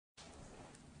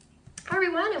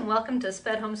everyone, and welcome to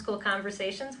SPED Homeschool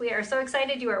Conversations. We are so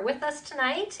excited you are with us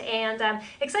tonight, and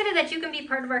excited that you can be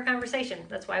part of our conversation.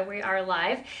 That's why we are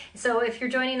live. So if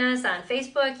you're joining us on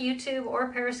Facebook, YouTube, or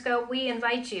Periscope, we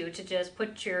invite you to just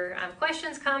put your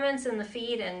questions, comments in the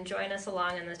feed and join us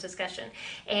along in this discussion.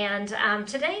 And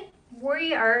today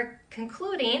we are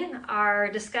concluding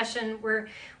our discussion. We're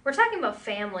talking about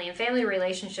family and family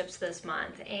relationships this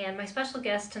month, and my special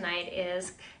guest tonight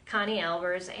is Connie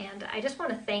Albers, and I just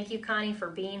want to thank you, Connie, for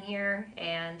being here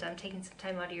and taking some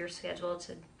time out of your schedule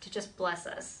to just bless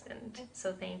us, and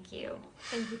so thank you.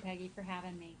 Thank you, Peggy, for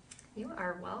having me. You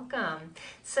are welcome.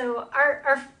 So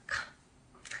our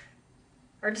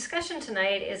discussion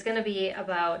tonight is going to be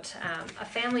about a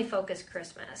family-focused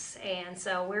Christmas, and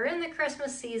so we're in the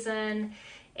Christmas season,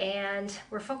 and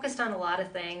we're focused on a lot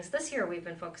of things. This year we've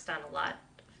been focused on a lot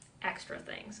of extra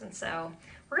things, and so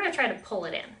we're going to try to pull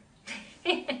it in.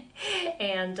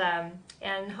 and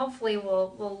hopefully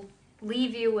we'll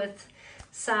leave you with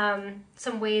some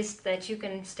ways that you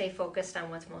can stay focused on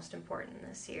what's most important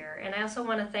this year. And I also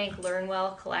want to thank Learn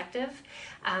Well Collective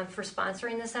for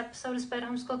sponsoring this episode of SPED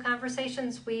Homeschool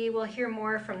Conversations. We will hear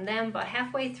more from them about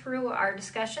halfway through our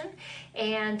discussion,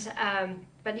 and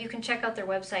but you can check out their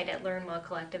website at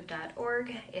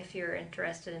learnwellcollective.org if you're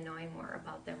interested in knowing more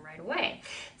about them right away.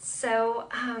 So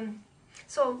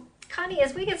Connie,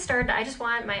 as we get started, I just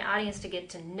want my audience to get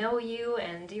to know you,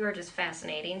 and you are just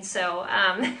fascinating. So,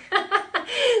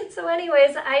 so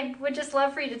anyways, I would just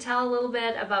love for you to tell a little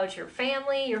bit about your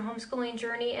family, your homeschooling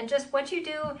journey, and just what you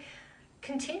do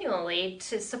continually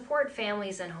to support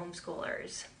families and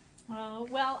homeschoolers.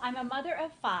 Well, I'm a mother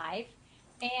of 5,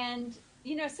 and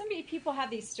so many people have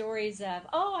these stories of,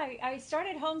 I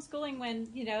started homeschooling when,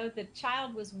 the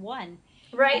child was 1.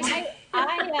 Right.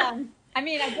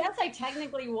 I guess I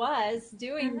technically was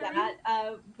doing that,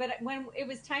 but when it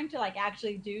was time to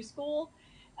actually do school,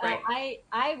 right.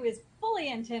 I was fully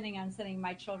intending on sending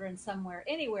my children somewhere,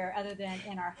 anywhere other than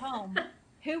in our home.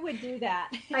 Who would do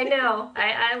that? I know.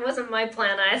 I wasn't my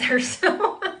plan either,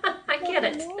 so I get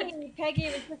it. Me, Peggy,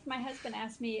 it was just my husband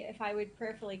asked me if I would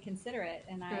prayerfully consider it.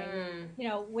 And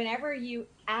whenever you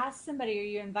ask somebody or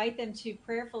you invite them to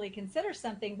prayerfully consider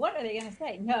something, what are they going to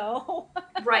say? No.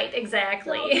 Right,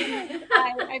 exactly. So,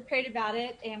 I prayed about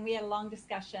it, and we had a long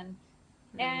discussion.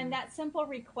 And that simple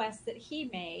request that he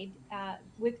made,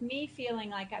 with me feeling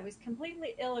like I was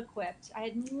completely ill-equipped, I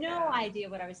had no idea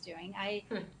what I was doing.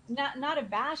 Not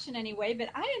abashed in any way, but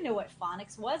I didn't know what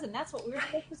phonics was, and that's what we were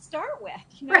supposed to start with.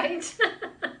 Right.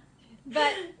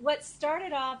 But what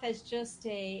started off as just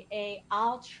a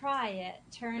I'll try it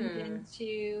turned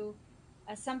into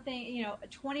something,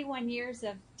 21 years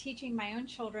of teaching my own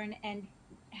children and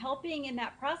helping in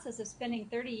that process of spending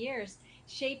 30 years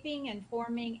shaping and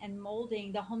forming and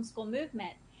molding the homeschool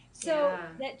movement, so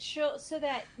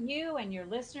that you and your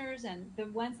listeners and the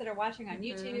ones that are watching on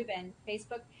YouTube and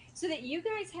Facebook, so that you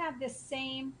guys have the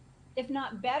same, if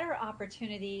not better,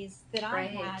 opportunities that I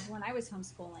had when I was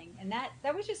homeschooling, and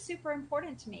that was just super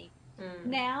important to me.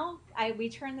 Now we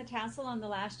turn the tassel on the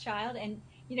last child, and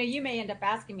you may end up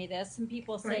asking me this. Some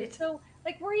people say, so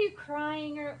were you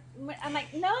crying? Or I'm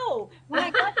like, no, when I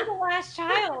got to the last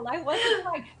child, I wasn't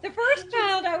crying. The first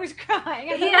child, I was crying.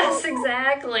 Yes,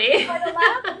 exactly. By the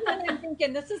last one, I'm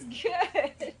thinking, this is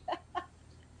good.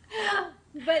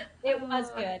 But it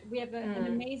was good. We have an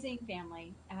amazing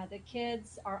family. The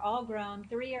kids are all grown.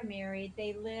 3 are married.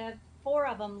 4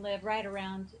 of them live right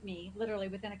around me, literally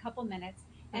within a couple minutes.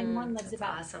 And one lives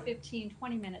about 15,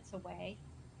 20 minutes away.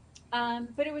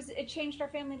 But it changed our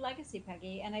family legacy,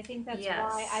 Peggy. And I think that's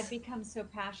why I've become so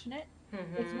passionate.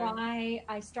 It's why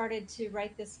I started to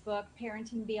write this book,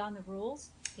 Parenting Beyond the Rules.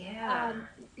 Yeah.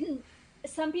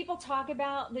 Some people talk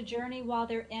about the journey while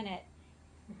they're in it.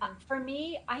 For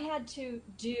me, I had to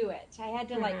do it. I had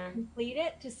to complete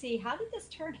it to see, how did this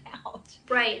turn out?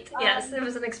 Right. Yes. It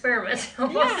was an experiment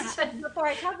almost. Yeah. Before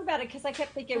I talk about it, because I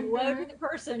kept thinking, woe to the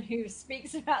person who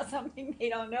speaks about something they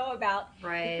don't know about.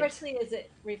 Right. Especially as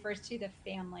it refers to the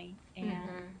family and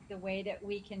the way that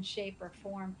we can shape or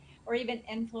form or even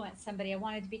influence somebody. I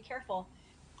wanted to be careful.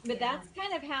 But that's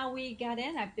kind of how we got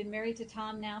in. I've been married to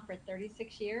Tom now for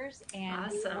 36 years,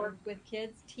 and we've worked with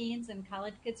kids, teens, and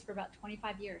college kids for about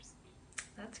 25 years.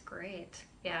 That's great.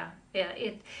 Yeah.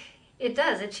 It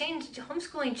does.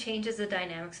 Homeschooling changes the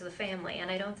dynamics of the family,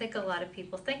 and I don't think a lot of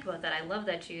people think about that. I love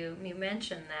that you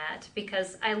mentioned that,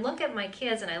 because I look at my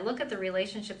kids and I look at the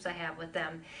relationships I have with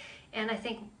them, and I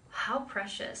think how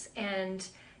precious. And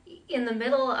in the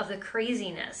middle of the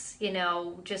craziness,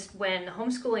 just when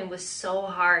homeschooling was so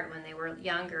hard when they were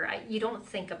younger, you don't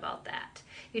think about that.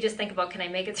 You just think about, can I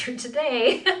make it through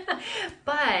today?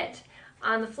 But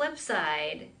on the flip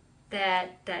side,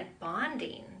 that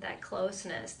bonding, that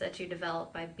closeness that you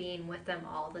develop by being with them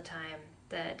all the time,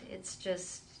 that it's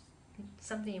just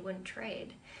something you wouldn't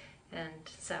trade. And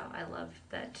so I love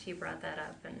that you brought that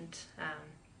up, and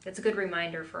it's a good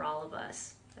reminder for all of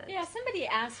us. Yeah, somebody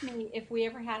asked me if we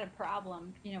ever had a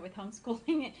problem, with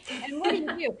homeschooling, and what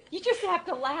do? You just have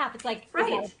to laugh. It's like,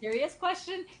 right. Is that a serious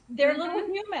question? They're little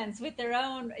humans with their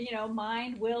own,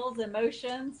 mind, wills,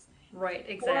 emotions. Right,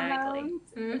 exactly.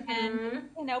 And,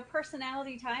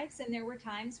 personality types. And there were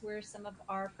times where some of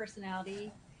our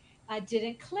personality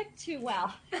didn't click too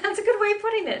well. That's a good way of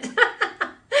putting it.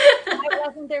 I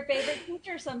wasn't their favorite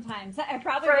teacher sometimes. I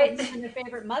probably wasn't their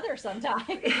favorite mother sometimes.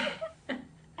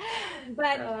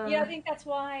 But, I think that's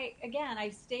why, again, I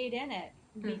stayed in it,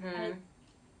 because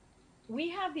we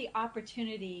have the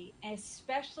opportunity,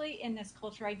 especially in this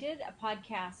culture. I did a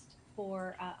podcast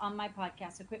on my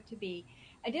podcast, Equipped to Be.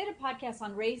 I did a podcast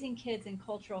on raising kids in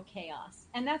cultural chaos,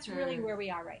 and that's really where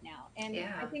we are right now. And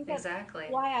I think that's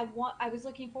why I was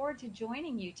looking forward to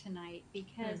joining you tonight,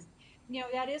 because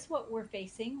that is what we're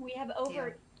facing. We have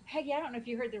Peggy, I don't know if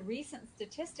you heard the recent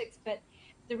statistics, but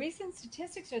the recent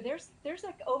statistics are there's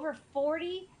like over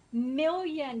 40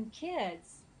 million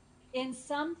kids in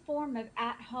some form of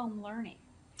at-home learning.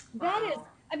 Wow.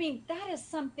 That is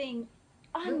something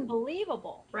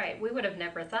unbelievable. Right. We would have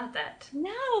never thought that.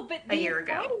 No, but the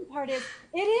exciting part is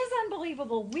it is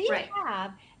unbelievable. We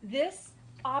have this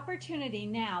opportunity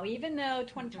now, even though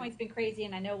 2020 has been crazy,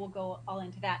 and I know we'll go all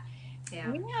into that. Yeah.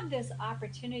 We have this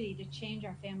opportunity to change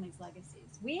our family's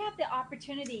legacies. We have the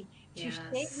opportunity to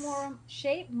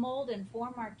shape, mold, and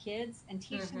form our kids and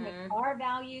teach them with our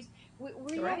values.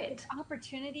 We have this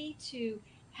opportunity to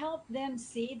help them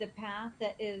see the path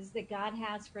that God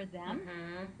has for them,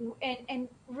 and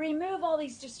remove all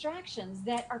these distractions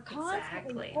that are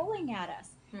constantly pulling at us.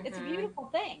 It's a beautiful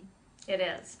thing. It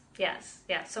is. Yes.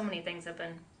 Yeah. So many things have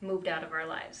been moved out of our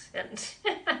lives, and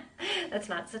that's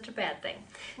not such a bad thing.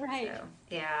 Right. So,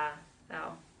 yeah.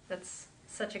 Oh, that's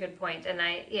such a good point. And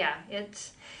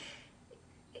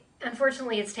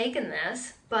unfortunately it's taken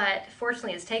this, but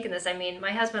fortunately it's taken this. I mean,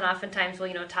 my husband oftentimes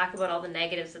will, talk about all the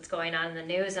negatives that's going on in the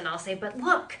news, and I'll say, but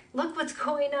look what's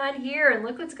going on here, and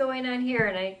look what's going on here.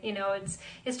 And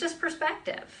it's just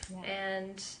perspective,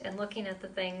 and looking at the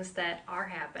things that are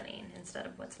happening instead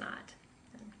of what's not.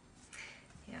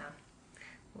 And,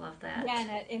 love that. Yeah,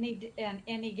 and at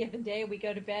any given day we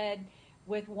go to bed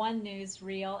with one news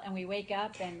reel, and we wake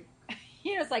up and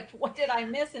it's like, what did I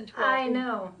miss in 12? I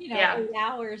know. 8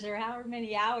 hours or however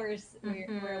many hours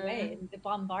we're away. And the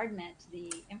bombardment,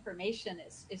 the information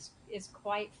is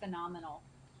quite phenomenal.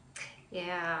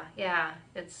 Yeah,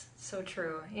 it's so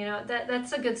true.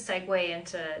 That's a good segue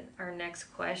into our next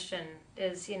question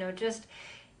is, just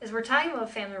as we're talking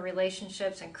about family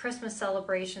relationships and Christmas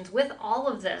celebrations with all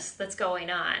of this that's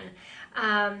going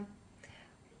on,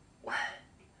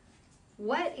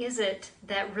 what is it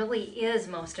that really is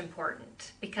most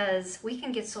important? Because we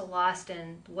can get so lost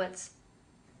in what's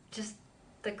just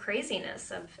the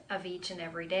craziness of each and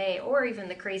every day, or even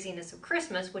the craziness of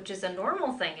Christmas, which is a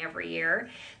normal thing every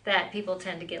year that people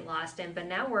tend to get lost in. But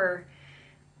now we're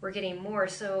getting more.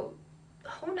 So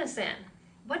hone us in.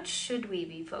 What should we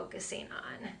be focusing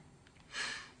on?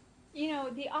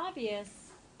 The obvious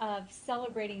of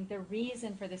celebrating the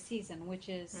reason for the season, which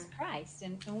is Christ.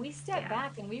 And we step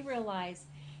back and we realize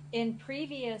in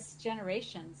previous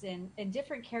generations, in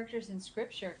different characters in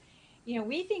Scripture,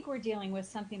 we think we're dealing with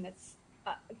something that's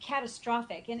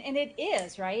catastrophic. And it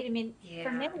is, right? I mean, for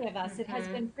many of us, it has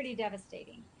been pretty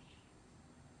devastating.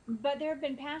 But there have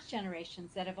been past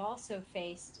generations that have also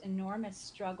faced enormous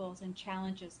struggles and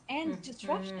challenges and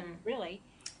disruption, really.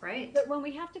 Right. But when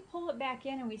we have to pull it back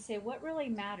in and we say what really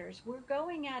matters, we're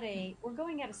going at a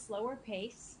slower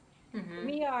pace.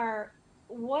 We are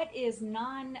what is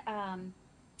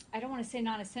I don't want to say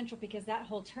non-essential, because that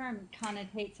whole term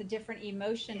connotates a different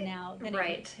emotion now than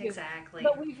it used to. Exactly.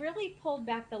 But we've really pulled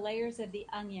back the layers of the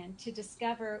onion to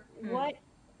discover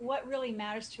what really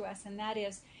matters to us, and that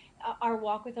is our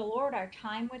walk with the Lord, our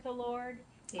time with the Lord.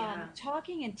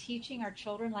 Talking and teaching our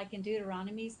children, like in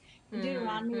Deuteronomy,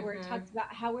 where it talks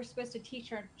about how we're supposed to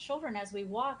teach our children as we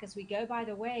walk, as we go by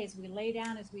the way, as we lay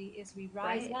down, as we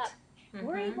rise up.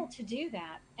 We're able to do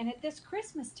that. And at this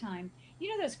Christmas time,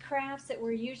 those crafts that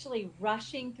we're usually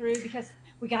rushing through because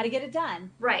we got to get it done.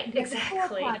 Right,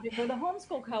 exactly. Or the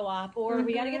homeschool co-op, or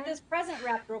we got to get this present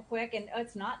wrapped real quick, and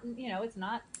it's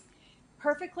not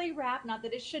perfectly wrapped, not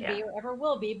that it should be or ever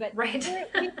will be, but we've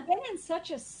been in such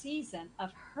a season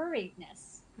of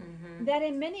hurriedness that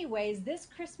in many ways this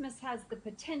Christmas has the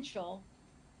potential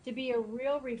to be a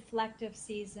real reflective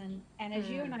season. And as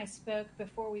you and I spoke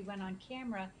before we went on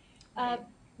camera, uh, Right.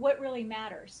 what really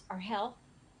matters, our health,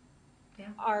 Yeah.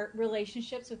 our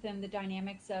relationships within the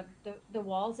dynamics of the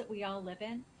walls that we all live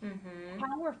in, Mm-hmm.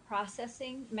 how we're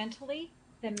processing mentally,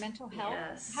 the mental health.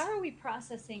 How Yes. are we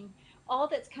processing all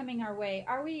that's coming our way?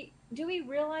 Do we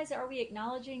realize, are we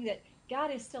acknowledging that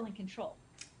God is still in control?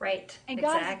 Right. And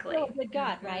God is still Exactly. a good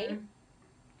God, Mm-hmm. right?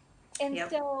 And Yep.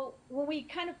 so when we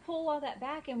kind of pull all that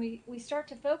back and we start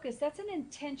to focus, that's an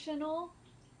intentional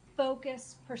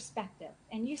focus perspective.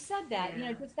 And you said that,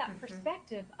 Yeah. just that Mm-hmm.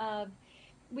 perspective of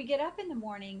we get up in the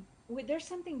morning, there's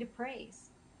something to praise.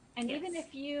 And even Yes.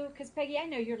 if because Peggy, I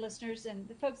know your listeners and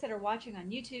the folks that are watching on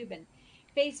YouTube and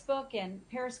Facebook and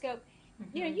Periscope,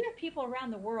 Mm-hmm. you have people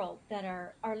around the world that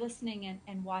are listening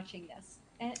and watching this.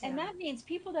 And Yeah. that means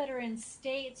people that are in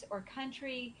states or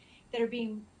country that are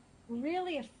being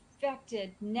really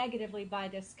affected negatively by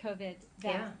this COVID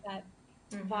Yeah.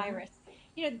 Mm-hmm. virus.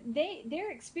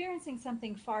 They're experiencing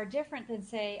something far different than,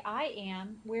 say, I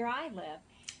am where I live.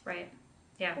 Right.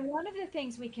 Yeah. One of the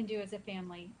things we can do as a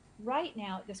family right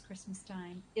now at this Christmas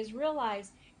time is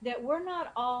realize that we're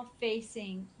not all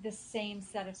facing the same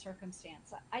set of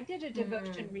circumstance. I did a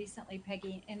devotion Mm. recently,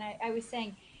 Peggy, and I was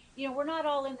saying, we're not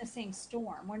all in the same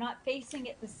storm. We're not facing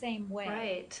it the same way.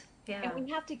 Right. And Yeah. we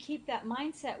have to keep that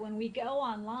mindset when we go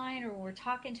online or we're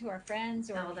talking to our friends,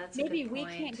 or Oh, that's a good maybe we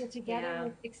can't point. get together Yeah.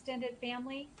 with extended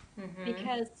family Mm-hmm.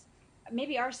 because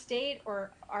maybe our state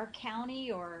or our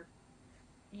county or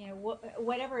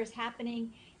whatever is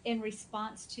happening in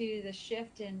response to the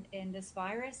shift in this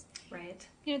virus, Right.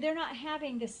 they're not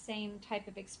having the same type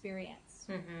of experience.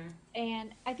 Mm-hmm.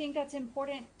 And I think that's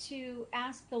important to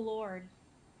ask the Lord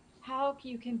how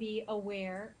you can be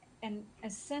aware and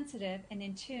sensitive and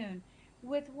in tune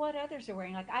with what others are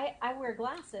wearing. Like I wear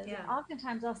glasses, and Yeah.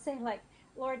 oftentimes I'll say, like,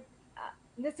 Lord,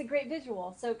 this is a great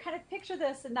visual. So kind of picture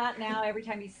this, and not now every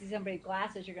time you see somebody's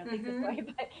glasses, you're going to think this Mm-hmm. way,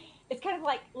 but it's kind of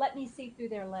like, let me see through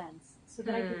their lens so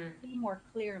that I can Hmm. see more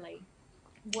clearly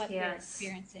what they're Yes.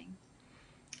 experiencing.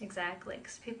 Exactly.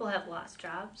 Because people have lost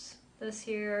jobs this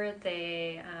year.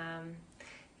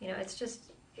 It's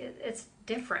just it's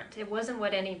different. It wasn't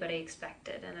what anybody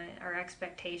expected, and our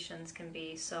expectations can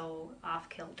be so off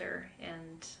kilter.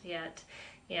 And yet,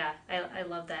 yeah, I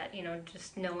love that.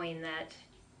 Just knowing that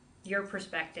your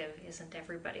perspective isn't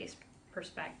everybody's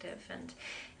perspective. And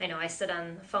I know I sit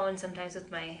on the phone sometimes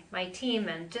with my team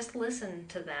and just listen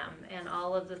to them and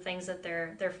all of the things that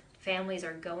their families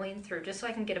are going through, just so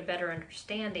I can get a better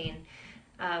understanding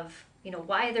of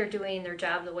why they're doing their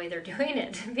job the way they're doing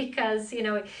it. Because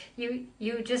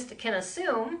you just can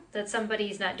assume that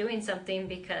somebody's not doing something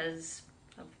because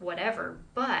of whatever,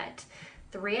 but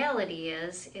the reality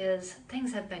is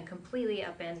things have been completely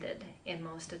upended in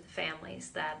most of the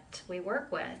families that we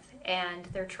work with, and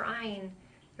they're trying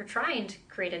to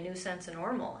create a new sense of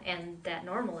normal, and that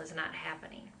normal is not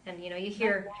happening. And you Not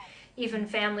hear yet. even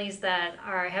families that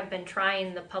have been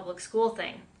trying the public school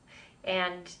thing,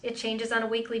 and it changes on a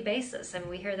weekly basis. I mean,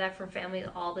 we hear that from families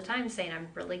all the time saying, I'm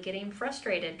really getting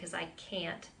frustrated because I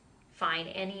can't find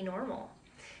any normal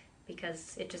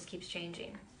because it just keeps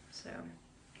changing. So,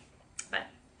 but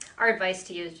our advice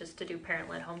to you is just to do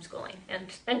parent-led homeschooling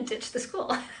and ditch the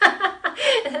school.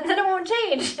 And then it won't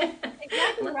change.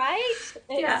 Exactly right. It's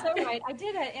Yeah. so right. I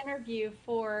did an interview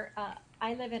for,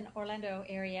 I live in Orlando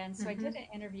area, and so I Mm-hmm. did an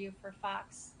interview for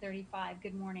Fox 35,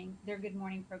 Good Morning, their Good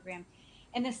Morning program.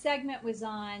 And the segment was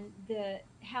on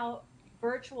how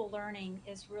virtual learning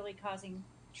is really causing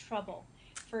trouble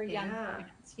for young Yeah.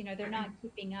 students. They're not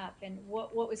keeping up. And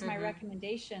what was my Mm-hmm.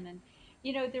 recommendation? And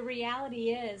the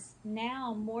reality is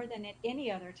now more than at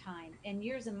any other time in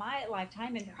years of my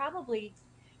lifetime, and Yeah. probably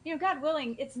God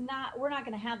willing, we're not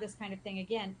going to have this kind of thing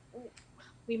again.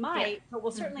 We Yeah. might, but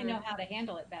we'll certainly Mm-hmm. know how to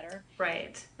handle it better.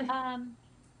 Right. Um,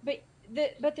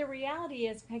 but the reality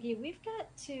is, Peggy, we've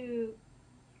got to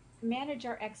manage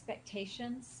our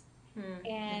expectations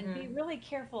and Mm-hmm. be really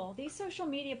careful. These social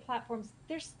media platforms,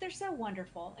 they're so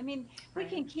wonderful. I mean, we Right.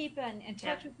 can keep in Yeah.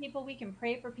 touch with people, we can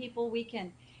pray for people, we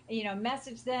can,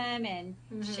 message them and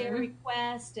share Mm-hmm.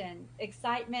 requests and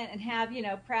excitement and have,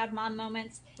 proud mom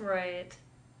moments. Right.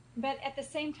 But at the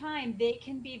same time, they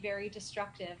can be very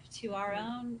destructive to our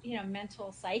Mm-hmm. own,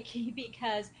 mental psyche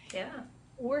because Yeah.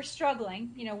 we're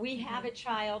struggling. We have Mm-hmm. a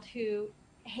child who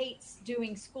hates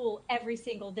doing school every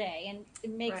single day, and it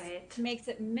makes Right. makes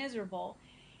it miserable.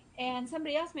 And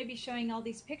somebody else may be showing all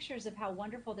these pictures of how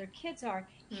wonderful their kids are.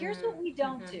 Here's what we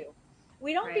don't Mm-hmm. do.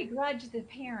 We don't Right. begrudge the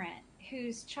parent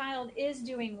whose child is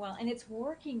doing well and it's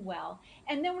working well.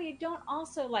 And then we don't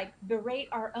also like berate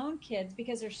our own kids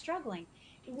because they're struggling.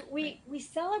 we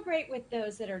celebrate with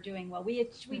those that are doing well. We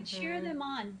cheer Mm-hmm. them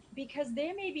on because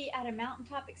they may be at a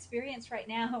mountaintop experience right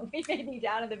now. We may be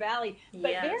down in the valley, but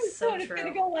very Yes, so soon it's going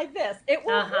true. to go like this. It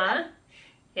will flip. Uh-huh.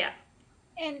 Yeah.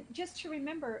 And just to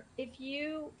remember, if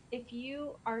you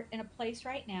are in a place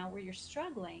right now where you're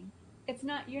struggling, it's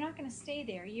not you're not going to stay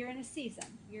there. You're in a season.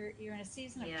 You're in a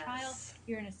season of trial. Yes.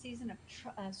 You're in a season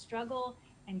of struggle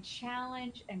and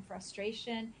challenge and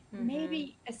frustration. Mm-hmm.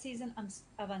 Maybe a season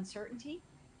of uncertainty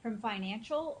from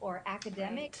financial or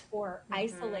academic Right. or Mm-hmm.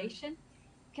 isolation.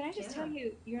 Can I just tell Yeah.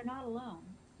 you, you're not alone.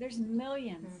 There's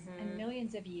millions and Mm-hmm.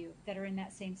 millions of you that are in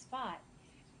that same spot.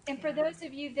 And for Yeah. those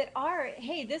of you that are,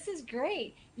 hey, this is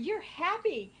great. You're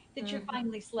happy that you're Mm-hmm.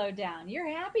 finally slowed down. You're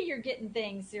happy you're getting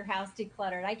things, your house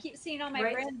decluttered. I keep seeing all my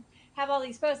Right. friends have all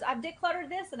these posts. I've decluttered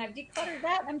this and I've decluttered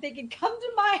that. And I'm thinking, come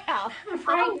to my house. Right.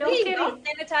 I'll No leave. I'll kidding.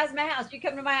 sanitize my house. You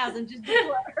come to my house and just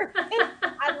declutter.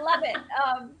 I love it.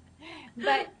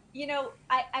 But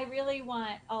I really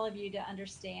want all of you to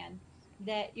understand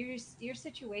that your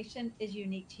situation is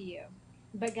unique to you,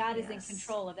 but God is in Yes.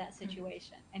 control of that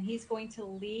situation, and He's going to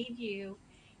lead you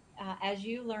as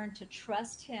you learn to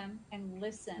trust Him and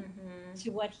listen Mm-hmm. to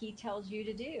what He tells you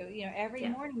to do. Every Yeah.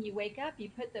 morning you wake up, you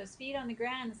put those feet on the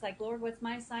ground. It's like, Lord, what's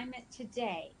my assignment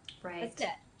today? That's Right. it.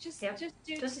 Just Yep. just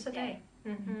do Just today.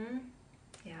 today. Mm-hmm.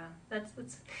 Yeah.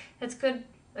 That's good.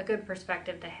 A good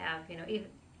perspective to have. Even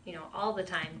all the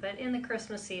time, but in the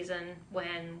Christmas season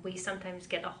when we sometimes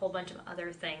get a whole bunch of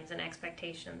other things and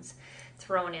expectations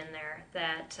thrown in there,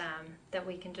 that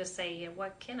we can just say, yeah,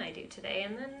 what can I do today?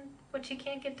 And then what you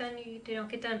can't get done, you don't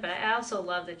get done. But I also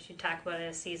love that you talk about it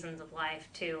as seasons of life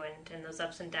too, and those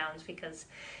ups and downs, because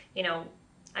you know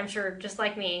I'm sure, just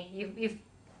like me, you've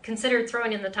considered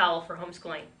throwing in the towel for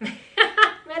homeschooling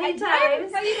many Did I ever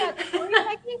times. tell you that story,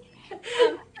 Becky?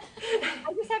 Um,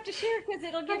 I just have to share because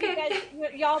it'll give you Okay.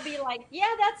 guys, y'all be like, yeah,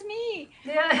 that's me.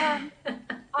 Yeah.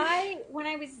 Um, when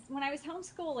I was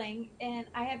homeschooling, and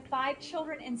I had 5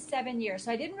 children in 7 years,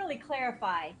 so I didn't really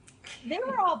clarify. They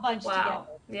were all bunched together, Wow.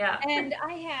 Yeah. and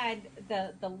I had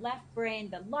the left brain,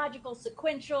 the logical,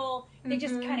 sequential. They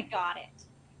just kind Mhm. of got it,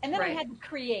 and then I Right. had the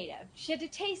creative. She had to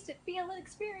taste it, feel it,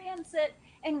 experience it,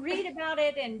 and read about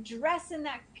it, and dress in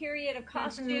that period of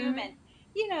costume, Mhm. and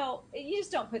you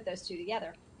just don't put those two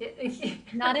together, Yeah.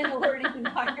 not in a learning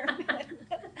environment.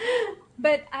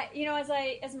 But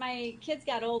as my kids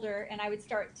got older, and I was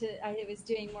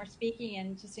doing more speaking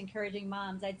and just encouraging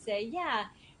moms, I'd say, yeah,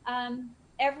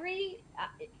 every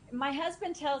my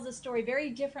husband tells a story very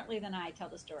differently than I tell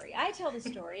the story. I tell the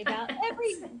story about every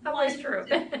It's always 1 true.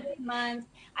 to 3 months.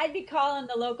 I'd be calling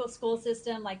the local school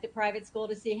system, like the private school,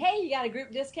 to see, hey, you got a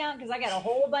group discount because I got a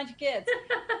whole bunch of kids.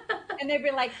 And they'd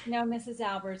be like, no, Mrs.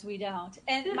 Albers, we don't.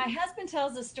 And my husband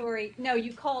tells the story, no,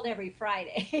 you called every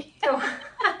Friday. Oh.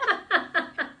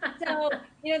 So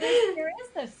there is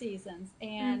those seasons,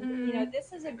 and Mhm.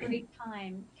 this is a great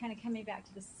time, kind of coming back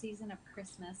to the season of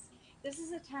Christmas. This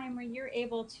is a time where you're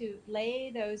able to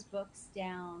lay those books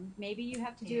down. Maybe you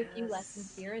have to do a few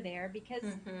lessons Yes. here or there because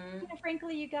Mhm.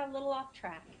 frankly, you got a little off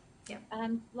track. Yep.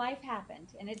 Life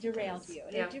happened, and it It derailed does. you,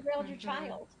 and it Yep. derailed your Mhm.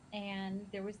 child, and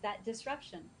there was that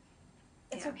disruption.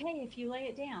 It's Yeah. okay if you lay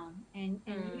it down, and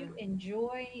you Mm.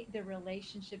 enjoy the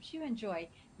relationships you enjoy,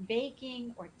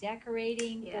 baking or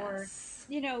decorating, or Yes.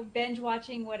 binge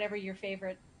watching whatever your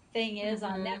favorite thing is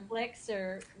on Mhm. Netflix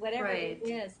or whatever it Right.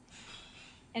 is,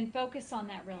 and focus on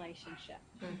that relationship.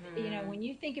 Mhm. When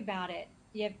you think about it,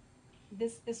 you have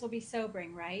this will be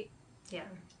sobering, right? Yeah.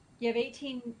 You have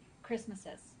 18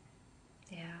 Christmases,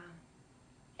 Yeah.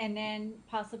 and then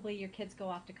possibly your kids go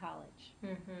off to college.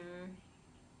 Mhm.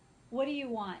 What do you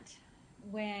want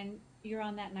when you're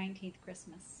on that 19th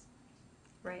Christmas?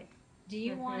 Right. Do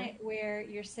you want Mhm. it where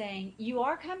you're saying, you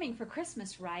are coming for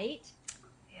Christmas, right?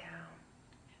 Yeah.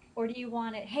 Or do you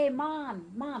want it, hey,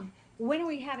 mom, when are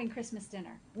we having Christmas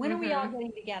dinner? When are we all Mhm.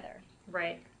 getting together?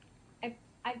 Right.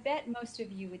 I bet most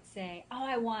of you would say, oh,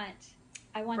 I want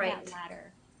that Right.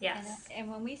 latter. And, Yes. and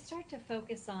when we start to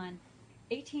focus on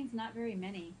 18's not very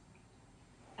many,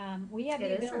 we have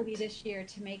It the ability isn't. this year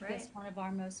to make Right. this one of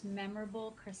our most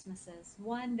memorable Christmases.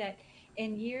 One that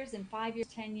in years and 5 years,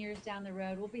 10 years down the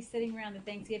road, we'll be sitting around the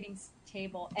Thanksgiving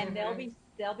table, and they'll Mhm. be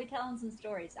they'll be telling some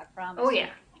stories, I Oh promise you.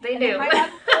 yeah, they And they do. might not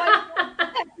be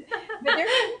quite, but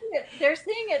they're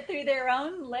seeing it through their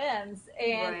own lens,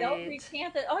 and they'll Right.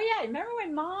 recant it. Oh yeah, remember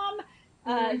when mom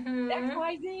Mhm.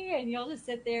 XYZ, and you'll just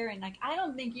sit there and like, I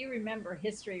don't think you remember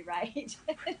history, right?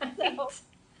 So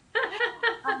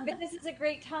Right. but this is a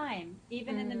great time,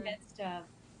 even in the Mhm. midst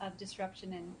of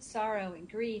disruption and sorrow and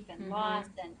grief and loss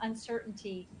Mhm. and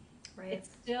uncertainty. Right. It's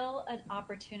still an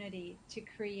opportunity to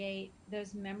create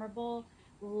those memorable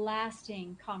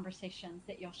lasting conversations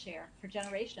that you'll share for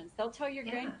generations. They'll tell your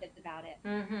Yeah. grandkids about it.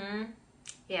 Mm-hmm.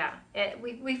 Yeah,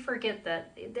 we forget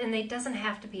that, and it doesn't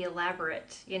have to be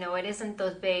elaborate. It isn't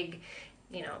those big,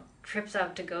 trips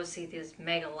out to go see these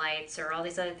mega lights or all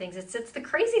these other things. It's the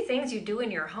crazy things you do in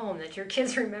your home that your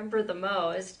kids remember the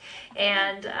most,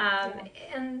 and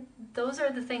those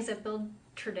are the things that build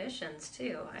traditions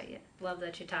too. I love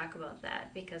that you talk about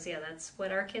that because that's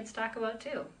what our kids talk about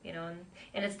too. And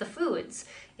it's the foods.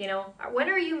 When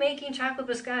are you making chocolate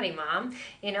biscotti, Mom?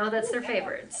 That's their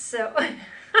favorites. So.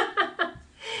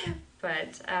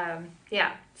 But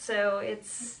so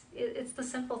it's the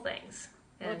simple things.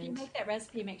 Well, if you make that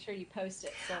recipe, make sure you post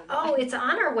it. So it's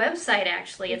on our website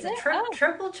actually. Is It's a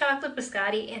triple chocolate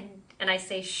biscotti, and I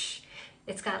say shh,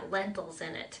 it's got lentils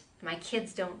in it. My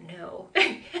kids don't know.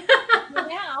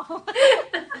 Wow.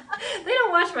 They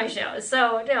don't watch my shows,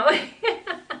 so no.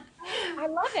 I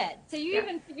love it. So you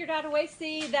even figured out a way.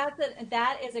 See,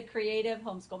 that is a creative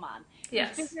homeschool mom.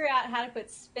 Yes. You figure out how to put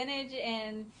spinach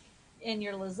in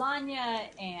your lasagna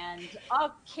and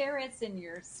all carrots in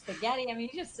your spaghetti. I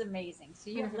mean, it's just amazing. So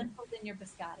you have lentils in your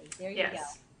biscotti. There you go.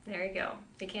 There you go.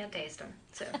 You can't taste them.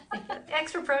 So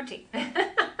extra protein.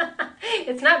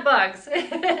 It's not bugs.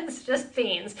 It's just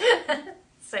beans.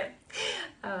 So,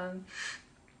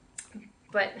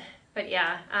 but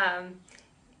yeah,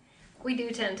 we do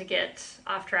tend to get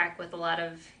off track with a lot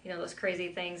of those crazy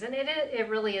things, and it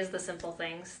really is the simple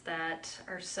things that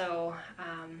are so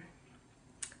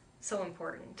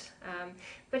important.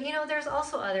 But there's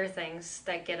also other things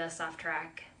that get us off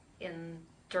track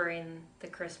during the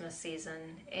Christmas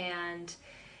season, and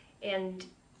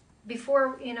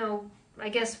before I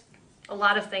guess a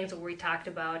lot of things that we talked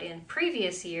about in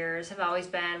previous years have always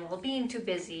been being too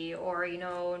busy or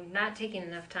not taking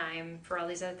enough time for all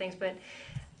these other things. But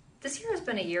this year has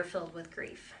been a year filled with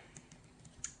grief,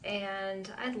 and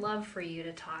I'd love for you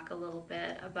to talk a little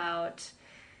bit about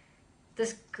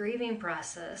this grieving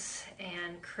process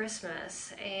and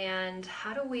Christmas, and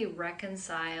how do we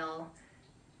reconcile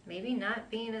maybe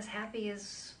not being as happy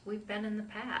as we've been in the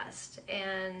past.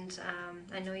 And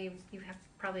I know you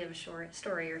probably have a short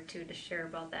story or two to share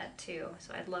about that too,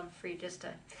 so I'd love for you just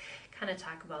to kind of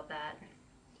talk about that.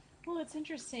 Well, it's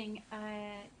interesting.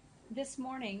 This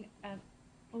morning,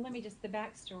 the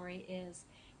backstory is,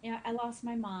 I lost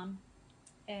my mom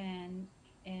in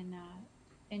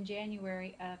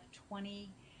January of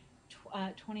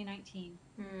 2019.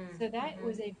 So that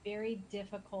was a very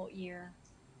difficult year.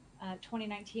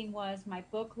 2019 was, my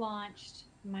book launched.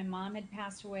 My mom had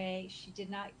passed away. She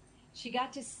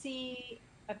got to see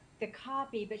the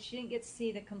copy, but she didn't get to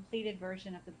see the completed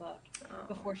version of the book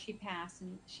before she passed.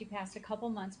 And she passed a couple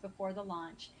months before the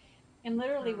launch. And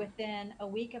literally within a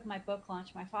week of my book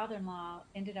launch, my father-in-law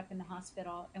ended up in the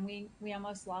hospital, and we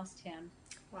almost lost him.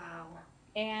 Wow.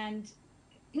 And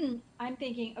I'm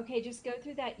thinking, okay, just go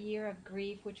through that year of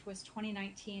grief, which was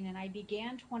 2019, and I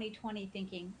began 2020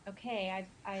 thinking, okay,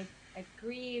 I've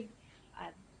grieved,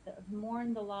 I've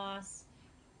mourned the loss,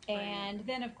 and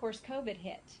then of course COVID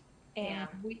hit, and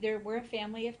we're a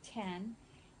family of 10,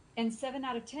 and 7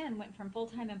 out of 10 went from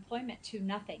full-time employment to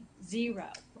nothing, zero,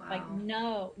 like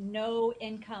no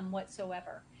income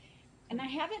whatsoever. And I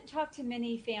haven't talked to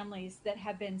many families that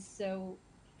have been so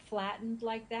flattened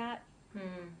like that.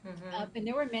 And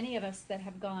there were many of us that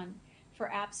have gone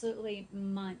for absolutely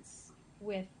months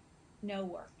with no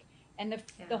work, and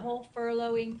the whole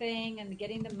furloughing thing and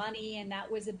getting the money, and that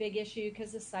was a big issue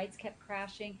because the sites kept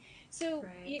crashing. So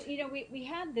we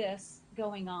had this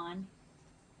going on,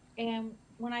 and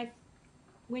when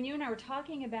you and I were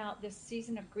talking about this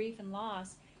season of grief and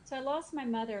loss, so I lost my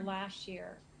mother last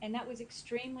year, and that was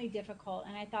extremely difficult,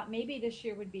 and I thought maybe this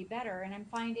year would be better, and I'm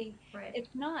finding it's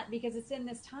not, because it's in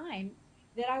this time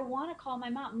that I want to call my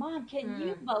mom. Mom, can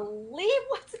you believe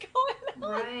what's going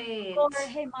on? Right. Or,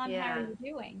 hey, Mom, how are you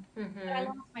doing? But I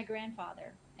lost my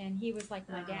grandfather, and he was like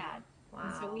my dad. Wow.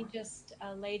 And so we just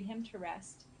laid him to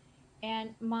rest.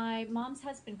 And my mom's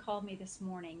husband called me this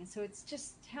morning. And so it's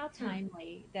just how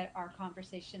timely that our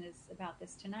conversation is about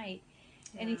this tonight.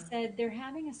 And he said they're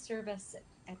having a service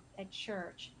at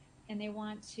church, and they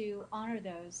want to honor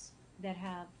those that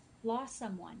have lost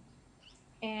someone.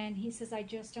 And he says, I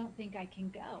just don't think I can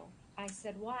go. I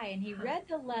said, why? And he read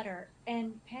the letter.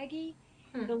 And Peggy,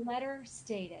 the letter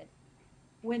stated,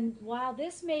 while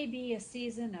this may be a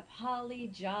season of holly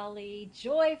jolly,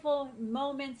 joyful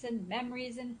moments and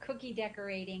memories and cookie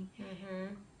decorating,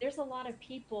 there's a lot of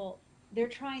people, they're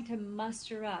trying to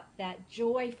muster up that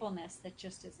joyfulness that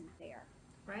just isn't there.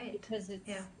 Right. Because it's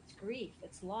grief,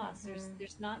 it's loss.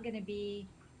 There's not going to be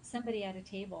somebody at a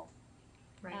table.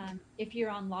 Right. If you're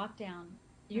on lockdown,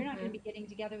 you're not going to be getting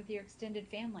together with your extended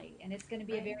family, and it's going to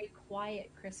be a Right. very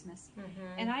quiet Christmas.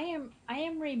 Mm-hmm. And I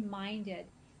am reminded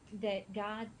that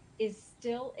God is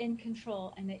still in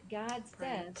control, and that God says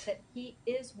Right. that he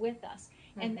is with us,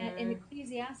 and that in Mm-hmm.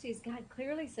 Ecclesiastes God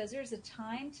clearly says there's a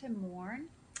time to mourn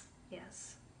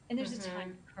Yes. and there's a time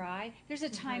Mm-hmm. to cry. There's a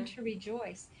time Mm-hmm. to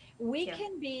rejoice. We Yeah.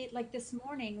 can be like this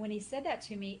morning when he said that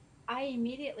to me, I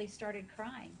immediately started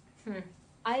crying. Hmm.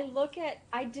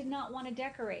 I did not want to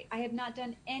decorate. I have not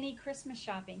done any Christmas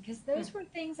shopping because Hmm. those were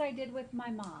things I did with my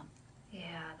mom,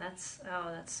 Yeah, that's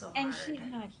so and hard. she's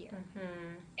not here.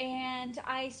 Mm-hmm. And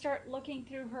I start looking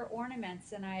through her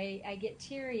ornaments, and I get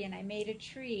teary, and I made a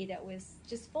tree that was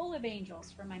just full of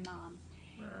angels for my mom.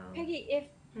 Wow. Peggy, if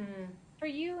Mm. for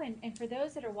you and for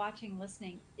those that are watching,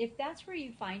 listening, if that's where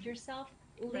you find yourself,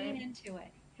 lean Right. into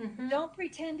it. Mm-hmm. Don't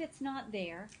pretend it's not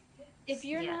there. If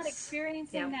you're not Yes.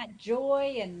 experiencing Yep. that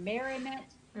joy and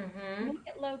merriment, Mm-hmm. make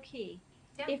it low key.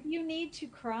 Yeah. If you need to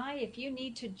cry, if you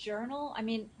need to journal, I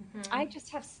mean, Mm-hmm. I just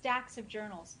have stacks of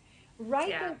journals. Write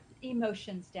Yeah. those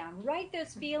emotions down, write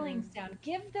those Mm-hmm. feelings down,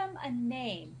 give them a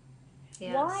name.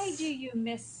 Why do Yes. you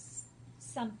miss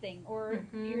something, or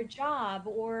Mm-hmm. your job,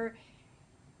 or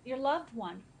your loved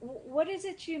one? What is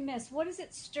it you miss? What is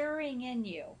it stirring in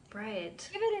you? Right.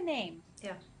 Give it a name,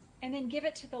 Yeah. and then give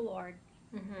it to the Lord,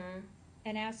 Mm-hmm.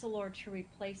 and ask the Lord to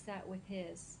replace that with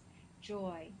his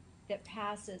joy that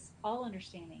passes all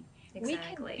understanding. We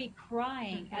can Exactly. be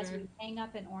crying as Mm-hmm. we hang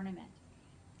up an ornament.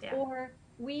 Yeah.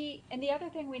 And the other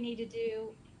thing we need to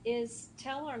do is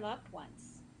tell our loved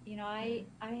ones. I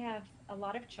have a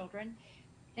lot of children,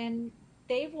 and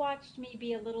they've watched me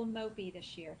be a little mopey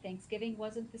this year. Thanksgiving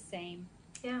wasn't the same.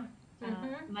 Yeah.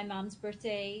 Mm-hmm. My mom's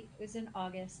birthday was in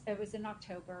August. It was in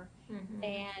October, Mm-hmm.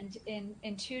 and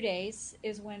in 2 days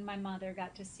is when my mother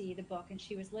got to see the book, and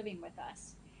she was living with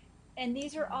us. And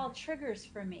these are all triggers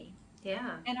for me.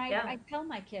 Yeah. And I, Yeah. I tell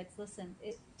my kids, listen,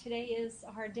 today is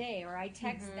a hard day. Or I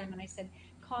text them Mm-hmm. and I said,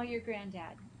 call your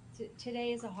granddad.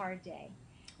 Today is a hard day.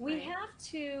 We Right. have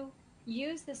to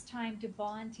use this time to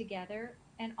bond together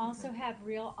and Mm-hmm. also have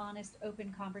real, honest,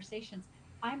 open conversations.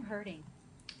 I'm hurting.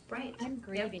 Right. I'm Yep.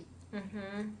 grieving.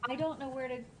 Mm-hmm. I don't know where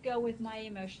to go with my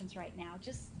emotions right now.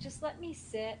 Just let me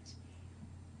sit.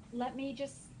 Let me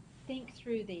just think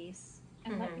through these,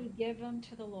 and let Mm-hmm. me give them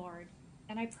to the Lord.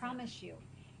 And I Yeah. promise you,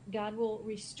 God will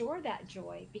restore that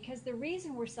joy, because the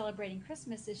reason we're celebrating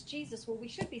Christmas is Jesus. Well, we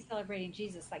should be celebrating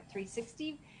Jesus like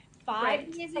 365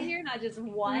 Right. days a year, not just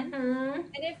one. Mm-hmm.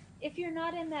 And if you're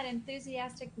not in that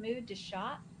enthusiastic mood to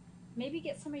shop, maybe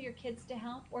get some of your kids to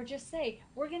help, or just say,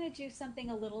 we're going to do something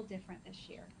a little different this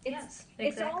year. Yes.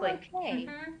 It's all Exactly. okay.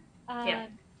 Mm-hmm. Yeah. Uh,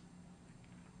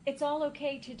 it's all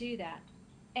okay to do that.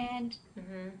 And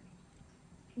Mm-hmm.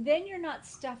 then you're not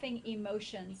stuffing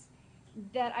emotions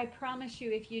that, I promise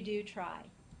you, if you do try,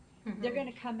 they're Mm-hmm.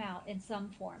 going to come out in some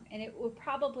form, and it will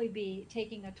probably be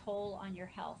taking a toll on your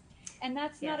health. And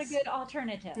that's not a Yes. good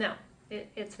alternative. No,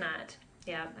 it's not.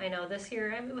 Yeah, I know this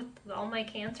year, I mean, with all my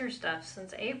cancer stuff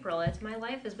since April, my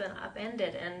life has been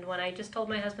upended. And when I just told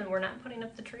my husband we're not putting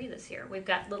up the tree this year, we've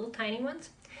got little tiny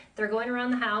ones. They're going around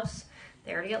the house.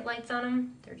 They already got lights on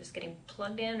them. They're just getting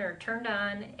plugged in or turned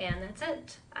on, and that's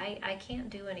it. I can't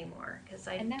do anymore because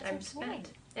And that's I'm okay.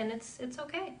 spent, and it's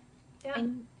okay. Yeah.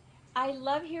 And I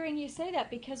love hearing you say that,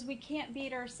 because we can't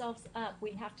beat ourselves up.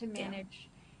 We have to Yeah. manage,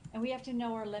 and we have to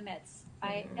know our limits.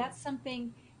 Mm-hmm. That's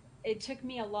something, it took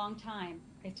me a long time.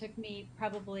 It took me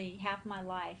probably half my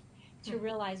life to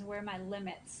realize where my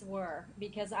limits were,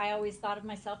 because I always thought of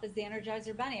myself as the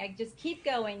Energizer Bunny. I just keep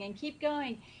going and keep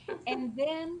going. And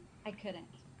then I couldn't.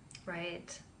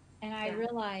 Right. And I Yeah.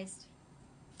 realized,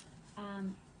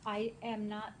 I am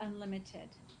not unlimited.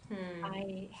 Hmm.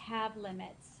 I have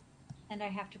limits, and I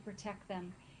have to protect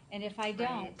them. And if I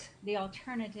don't, Right. the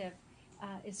alternative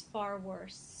is far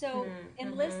worse. So Hmm.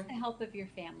 enlist Mm-hmm. the help of your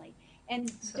family, and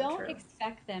So don't true.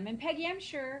 expect them. And Peggy, I'm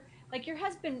sure, like, your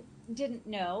husband didn't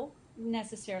know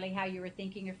necessarily how you were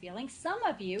thinking or feeling. Some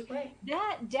of you, Right.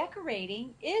 that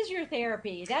decorating is your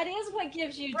therapy. That is what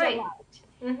gives you Right. delight.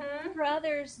 Mm-hmm. For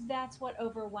others, that's what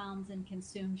overwhelms and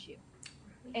consumes you.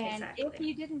 And if Exactly.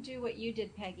 you didn't do what you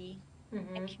did, Peggy, and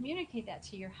Mm-hmm. communicate that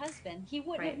to your husband, he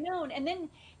wouldn't have Right. known. And then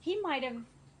he might have,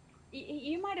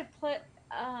 you might have put,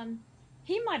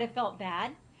 he might have felt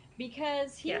bad,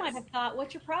 because he might Yes. have thought,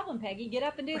 what's your problem, Peggy? Get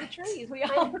up and do the Right. trees. We I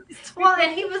know. always Well, do.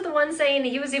 and he was the one saying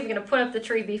he was even going to put up the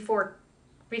tree before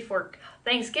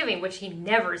Thanksgiving, which he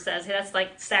never says. That's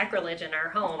like sacrilege in our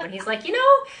home. And he's like,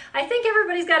 I think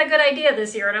everybody's got a good idea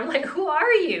this year. And I'm like, who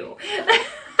are you?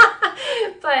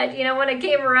 But when it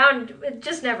came around, it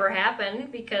just never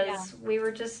happened because Yeah. we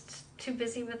were just too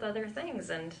busy with other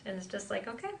things. And it's just like,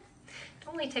 okay.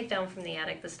 only take down from the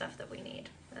attic the stuff that we need.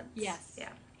 That's, Yes. yeah.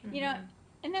 You know,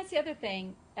 and that's the other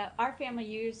thing. Our family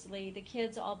usually, the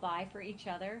kids all buy for each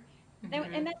other.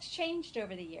 And that's changed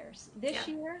over the years. Yeah. This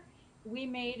year, we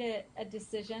made a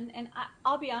decision, and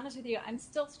I'll be honest with you, I'm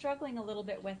still struggling a little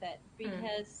bit with it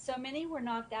because so many were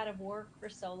knocked out of work for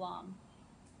so long.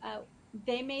 Uh,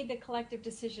 they made the collective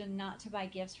decision not to buy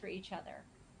gifts for each other.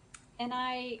 And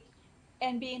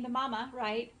and being the mama,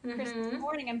 right? Christmas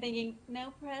morning, I'm thinking,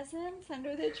 no presents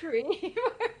under the tree.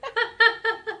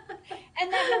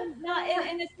 And that not,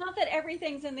 and it's not that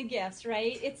everything's in the gifts,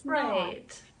 right? It's not.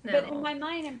 Right. No. But in my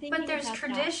mind, I'm thinking But there's about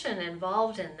tradition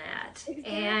involved in that. Exactly.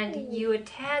 And you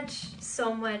attach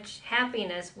so much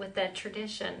happiness with that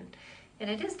tradition. And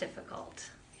it is difficult.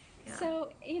 Yeah. So,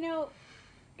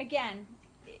 again,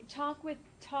 talk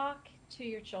to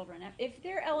your children. If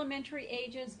they're elementary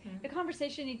ages, the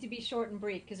conversation needs to be short and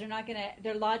brief because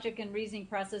their logic and reasoning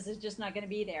process is just not going to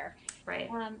be there. Right.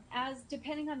 As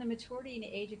depending on the maturity and the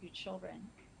age of your children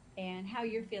and how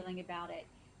you're feeling about it,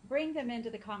 bring them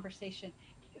into the conversation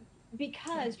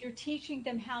because you're teaching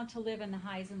them how to live in the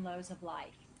highs and lows of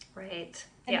life. Right.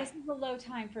 And this is a low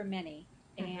time for many.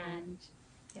 And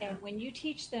when you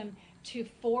teach them to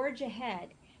forge ahead,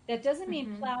 that doesn't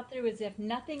mean plow through as if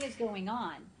nothing is going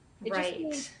on. It just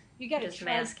means you got to trudge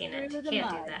masking it. through the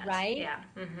Can't mud, do that. right? Yeah.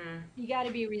 You got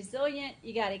to be resilient.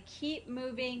 You got to keep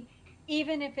moving,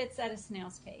 even if it's at a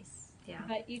snail's pace. Yeah.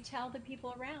 But you tell the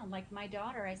people around, like my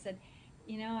daughter, I said,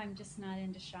 I'm just not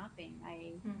into shopping.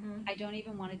 I don't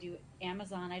even want to do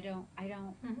Amazon. I don't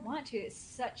want to. It's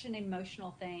such an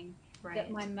emotional thing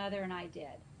that my mother and I did.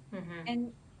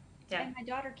 And my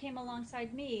daughter came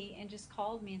alongside me and just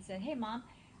called me and said, "Hey, Mom,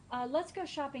 let's go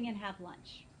shopping and have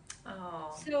lunch."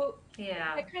 Oh. So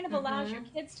it kind of allows your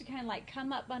kids to kind of like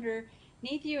come up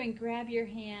underneath you and grab your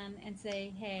hand and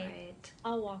say, "Hey,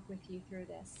 I'll walk with you through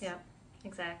this." Yeah.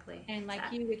 Exactly. And like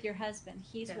you with your husband,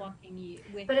 he's walking you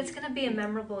with But it's going to be a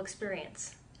memorable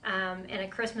experience. And a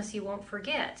Christmas you won't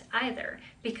forget either.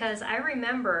 Because I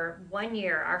remember one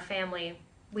year our family,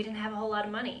 we didn't have a whole lot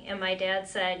of money. And my dad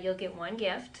said, you'll get one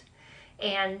gift.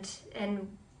 And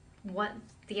what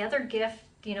the other gift,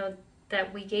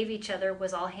 that we gave each other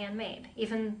was all handmade.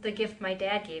 Even the gift my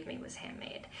dad gave me was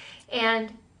handmade.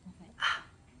 And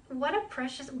what a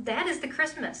that is the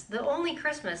Christmas, the only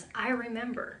Christmas I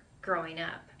remember growing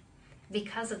up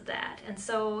because of that. And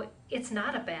so it's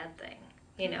not a bad thing,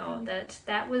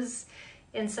 that was,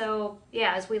 and so,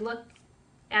 as we look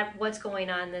at what's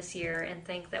going on this year and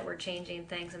think that we're changing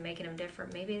things and making them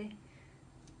different, maybe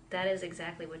that is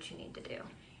exactly what you need to do.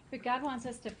 But God wants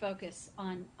us to focus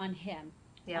on Him.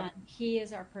 Yep. He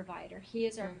is our provider. He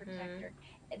is our protector.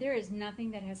 There is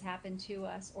nothing that has happened to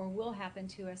us or will happen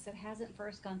to us that hasn't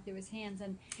first gone through His hands.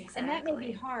 And that may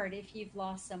be hard if you've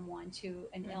lost someone to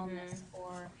an illness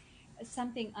or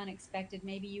something unexpected.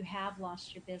 Maybe you have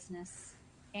lost your business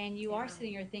and you are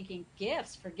sitting here thinking,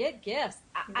 gifts, forget gifts.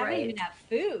 I don't even have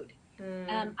food.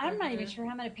 I'm not even sure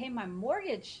how I'm going to pay my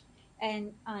mortgage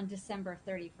and on December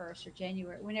 31st or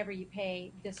January, whenever you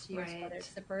pay this year's, whether it's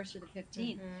the 1st or the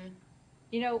 15th.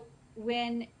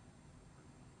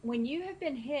 When you have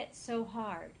been hit so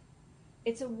hard,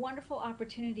 it's a wonderful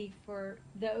opportunity for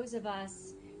those of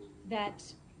us that,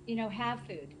 have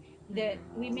food, that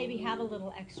we maybe have a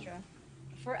little extra,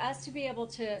 for us to be able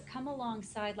to come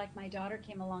alongside, like my daughter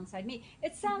came alongside me.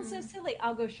 It sounds so silly.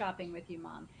 I'll go shopping with you,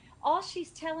 Mom. All she's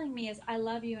telling me is, I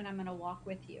love you and I'm going to walk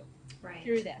with you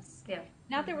through this. Yeah.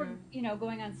 Not that we're,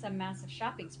 going on some massive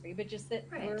shopping spree, but just that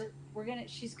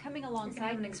she's coming alongside.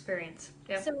 Have an experience.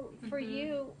 Yep. So for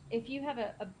you, if you have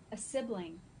a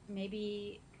sibling,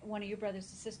 maybe one of your brothers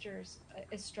or sisters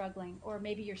is struggling, or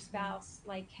maybe your spouse,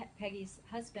 like Peggy's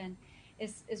husband,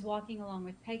 is walking along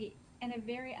with Peggy in a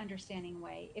very understanding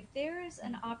way. If there is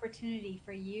an opportunity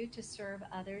for you to serve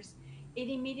others, it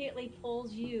immediately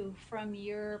pulls you from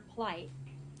your plight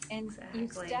and you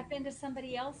step into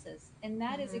somebody else's. And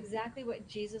that is exactly what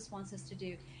Jesus wants us to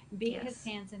do. Be His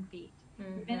hands and feet.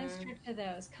 Minister to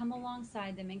those. Come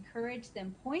alongside them. Encourage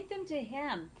them. Point them to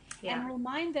Him. And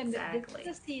remind them that this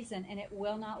is a season and it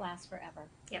will not last forever.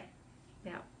 Yep.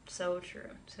 Yeah, so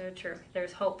true, so true.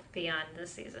 There's hope beyond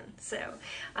this season. So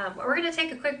we're going to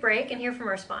take a quick break and hear from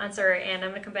our sponsor, and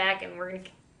I'm going to come back and we're going to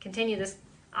continue this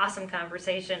awesome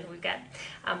conversation. We've got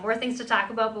more things to talk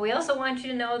about, but we also want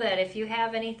you to know that if you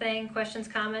have anything, questions,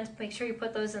 comments, make sure you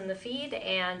put those in the feed,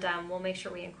 and we'll make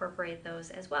sure we incorporate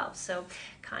those as well. So,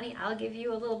 Connie, I'll give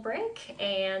you a little break,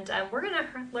 and we're going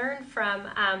to learn from,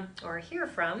 or hear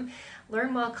from,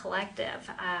 Learn Well Collective.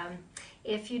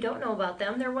 If you don't know about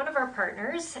them, they're one of our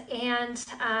partners, and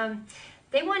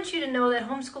they want you to know that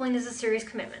homeschooling is a serious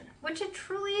commitment, which it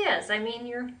truly is. I mean,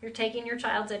 you're taking your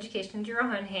child's education into your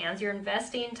own hands. You're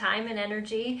investing time and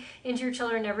energy into your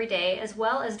children every day, as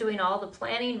well as doing all the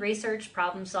planning, research,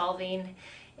 problem solving,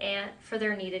 and for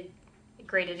their needed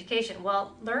great education.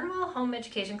 Well, LearnWell Home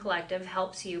Education Collective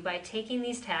helps you by taking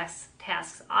these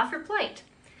tasks off your plate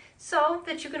so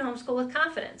that you can homeschool with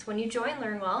confidence. When you join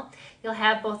LearnWell, you'll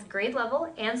have both grade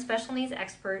level and special needs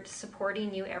experts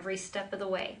supporting you every step of the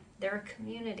way. They're a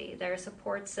community, they're a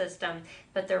support system,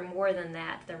 but they're more than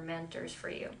that. They're mentors for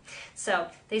you. So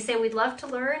they say, we'd love to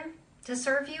learn to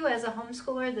serve you as a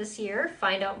homeschooler this year.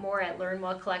 Find out more at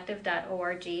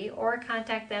learnwellcollective.org or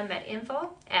contact them at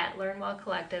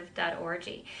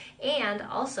info@learnwellcollective.org. And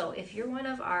also, if you're one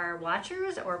of our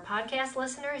watchers or podcast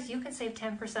listeners, you can save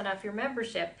 10% off your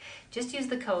membership. Just use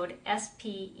the code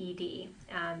SPED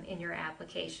in your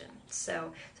application.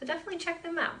 So definitely check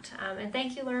them out. And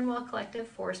thank you, LearnWell Collective,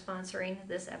 for sponsoring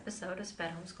this episode of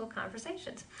SPED Homeschool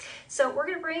Conversations. So we're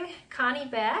going to bring Connie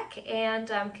back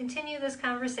and continue this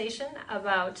conversation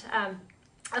about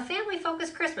a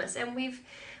family-focused Christmas. And we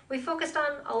focused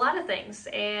on a lot of things,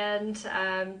 and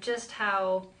just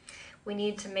how we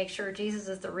need to make sure Jesus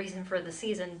is the reason for the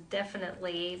season,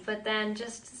 definitely, but then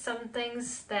just some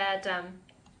things that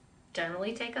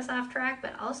generally take us off track,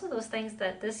 but also those things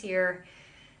that this year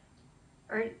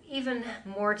are even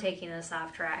more taking us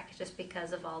off track, just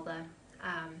because of all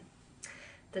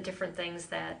the different things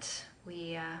that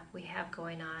we have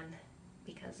going on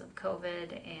because of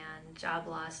COVID and job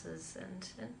losses and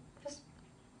just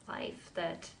life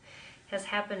that has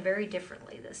happened very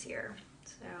differently this year.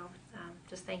 So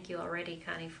just thank you already,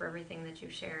 Connie, for everything that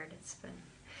you've shared. It's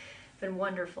been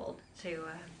wonderful to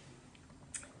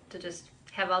just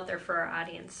have out there for our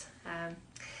audience.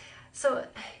 So,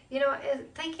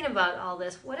 thinking about all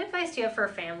this, what advice do you have for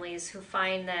families who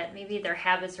find that maybe their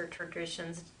habits or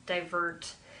traditions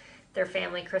divert their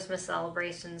family Christmas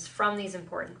celebrations from these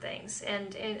important things?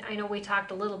 And I know we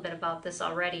talked a little bit about this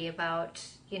already, about,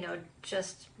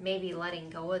 just maybe letting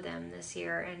go of them this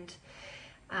year. And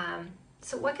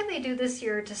so what can they do this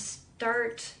year to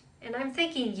start, and I'm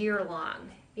thinking year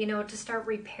long, to start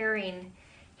repairing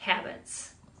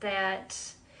habits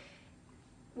that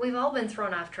we've all been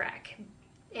thrown off track,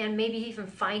 and maybe even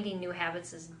finding new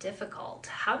habits is difficult.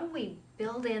 How do we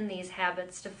build in these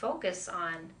habits to focus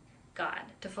on God,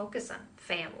 to focus on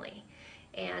family,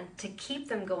 and to keep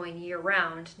them going year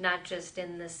round, not just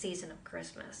in the season of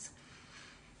Christmas?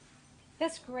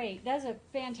 That's great. That's a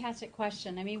fantastic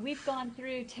question. I mean, we've gone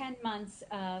through 10 months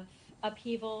of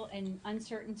upheaval and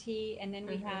uncertainty, and then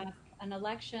we have an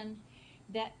election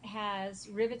that has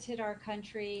riveted our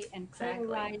country and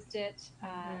polarized it.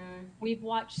 We've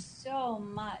watched so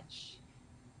much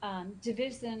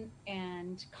division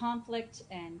and conflict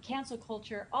and cancel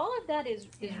culture. All of that is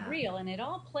real, and it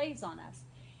all plays on us.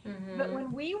 But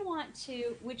when we want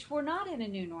to, which we're not in a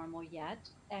new normal yet,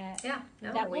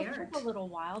 that will take a little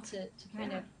while to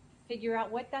kind of figure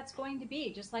out what that's going to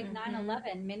be. Just like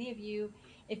 9/11, many of you,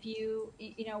 if you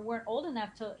weren't old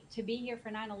enough to be here for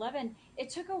 9/11, it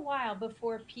took a while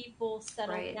before people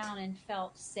settled down and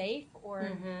felt safe, or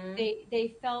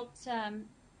they felt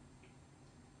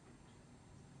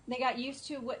they got used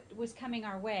to what was coming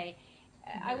our way.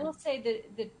 I will say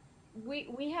that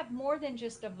we have more than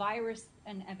just a virus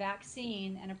and a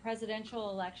vaccine and a presidential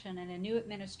election and a new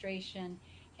administration,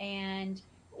 and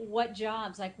what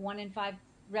jobs, like 1 in 5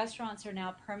 restaurants are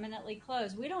now permanently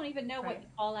closed. We don't even know what the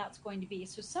fallout's going to be.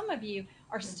 So some of you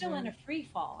are still in a free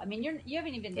fall. I mean, you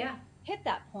haven't even hit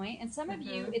that point. And some of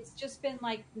you, it's just been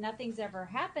like nothing's ever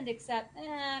happened, except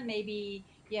maybe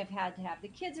you have had to have the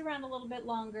kids around a little bit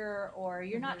longer, or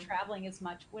you're not traveling as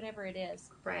much, whatever it is.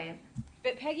 Right.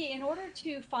 But Peggy, in order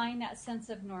to find that sense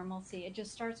of normalcy, it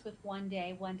just starts with one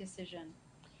day, one decision.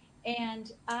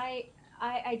 And I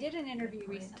did an interview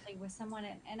recently with someone,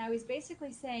 and I was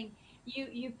basically saying,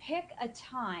 you pick a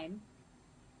time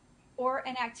or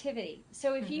an activity.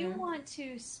 So if you want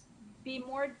to be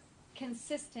more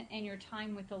consistent in your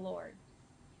time with the Lord,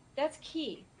 that's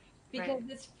key, because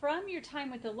it's from your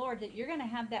time with the Lord that you're going to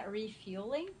have that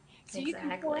refueling, so you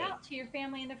can pour out to your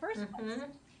family in the first place.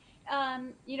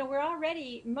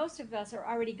 Most of us are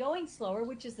already going slower,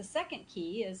 which is the second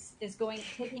key, is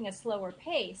taking a slower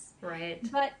pace. Right.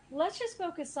 But let's just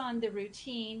focus on the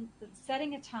routine,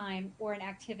 setting a time or an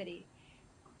activity.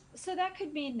 So that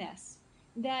could mean this,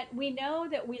 that we know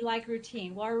that we like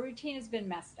routine. Well, our routine has been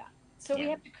messed up. So we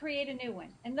have to create a new one.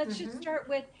 And let's just start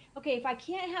with, okay, if I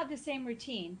can't have the same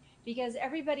routine because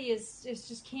everybody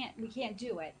we can't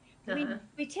do it.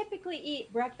 We typically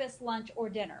eat breakfast, lunch, or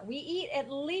dinner. We eat at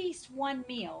least one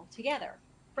meal together.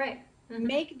 Right.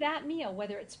 Make that meal,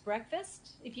 whether it's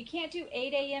breakfast. If you can't do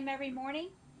 8 a.m. every morning,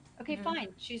 okay, fine,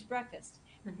 choose breakfast.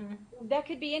 That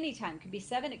could be any time. It could be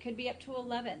 7, it could be up to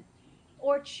 11.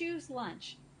 Or choose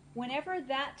lunch. Whenever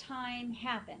that time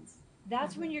happens,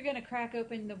 that's when you're going to crack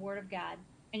open the Word of God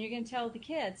and you're going to tell the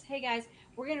kids, hey guys,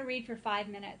 we're going to read for 5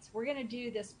 minutes. We're going to do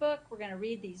this book. We're going to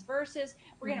read these verses.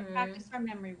 We're going to practice our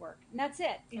memory work. And that's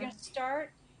it. You're going to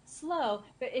start slow.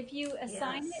 But if you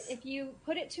assign it, if you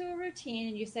put it to a routine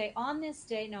and you say, on this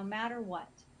day, no matter what,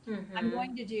 I'm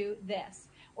going to do this.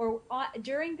 Or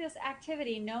during this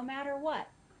activity, no matter what,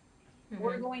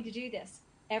 we're going to do this.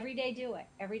 Every day do it.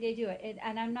 Every day do it.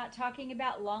 And I'm not talking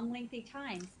about long, lengthy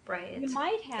times. Right. You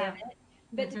might have it,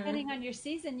 but depending on your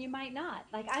season, you might not.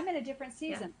 Like I'm in a different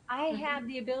season. I have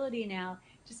the ability now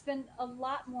to spend a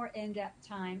lot more in-depth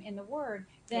time in the Word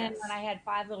than when I had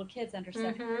 5 little kids under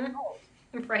 7 years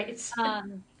old. Right.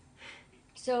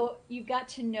 So you've got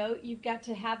to know, you've got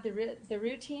to have the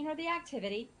routine or the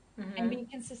activity and be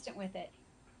consistent with it.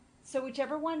 So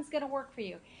whichever one's going to work for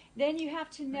you. Then you have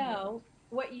to know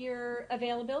what your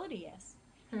availability is.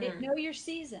 Know your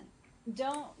season.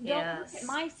 Don't look at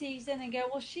my season and go,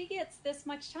 well, she gets this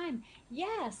much time.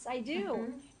 Yes, I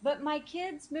do. But my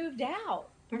kids moved out.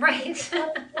 Right.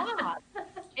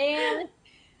 And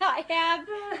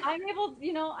I'm able,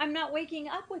 I'm not waking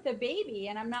up with a baby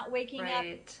and I'm not waking up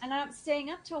and I'm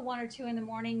staying up till 1 or 2 in the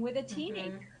morning with a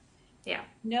teenager. Yeah.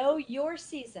 Know your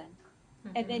season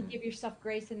and then give yourself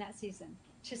grace in that season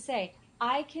to say,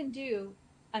 I can do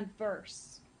a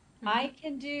verse. I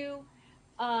can do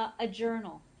a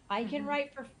journal. I can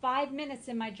write for 5 minutes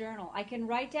in my journal. I can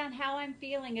write down how I'm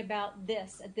feeling about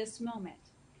this at this moment.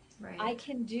 Right. I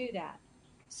can do that.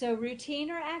 So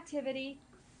routine or activity,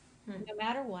 no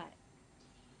matter what.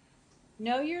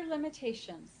 Know your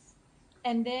limitations.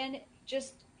 And then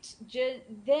just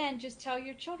tell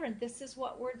your children, this is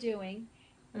what we're doing.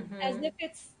 As if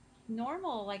it's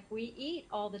normal, like we eat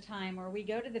all the time or we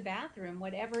go to the bathroom,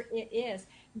 whatever it is.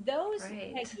 Those,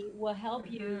 Peggy, will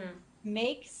help you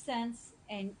make sense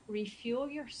and refuel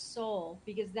your soul,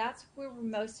 because that's where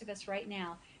most of us right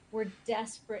now, we're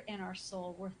desperate in our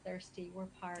soul. We're thirsty. We're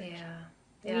parched.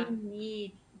 We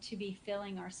need to be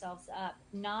filling ourselves up,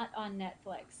 not on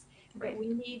Netflix, but we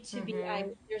need to be.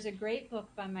 There's a great book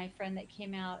by my friend that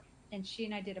came out, and she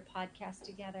and I did a podcast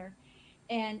together.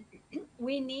 And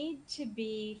we need to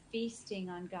be feasting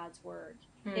on God's word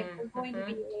if we're going to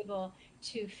be able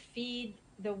to feed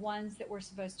the ones that we're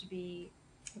supposed to be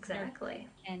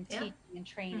and teaching and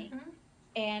training.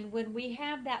 And when we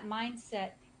have that mindset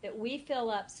that we fill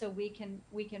up so we can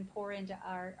pour into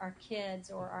our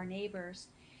kids or our neighbors,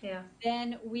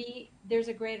 then there's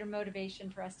a greater motivation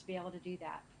for us to be able to do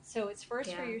that. So it's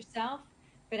first for yourself,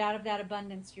 but out of that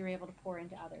abundance, you're able to pour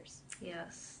into others.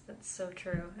 Yes, that's so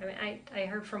true. I mean, I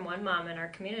heard from one mom in our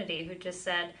community who just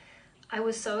said, I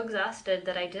was so exhausted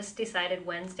that I just decided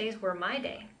Wednesdays were my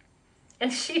day.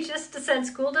 And she just said,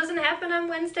 school doesn't happen on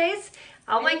Wednesdays.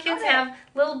 All my kids have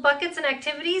little buckets and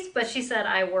activities, but she said,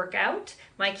 I work out.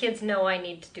 My kids know I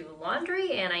need to do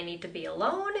laundry and I need to be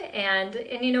alone. And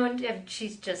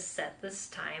she's just set this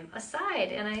time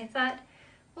aside. And I thought,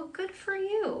 well, good for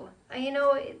you.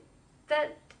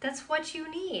 That's what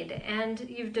you need, and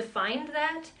you've defined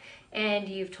that, and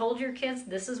you've told your kids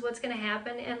this is what's going to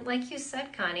happen. And like you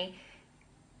said, Connie,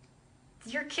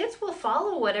 your kids will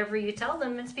follow whatever you tell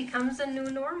them. It becomes a new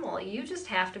normal. You just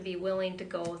have to be willing to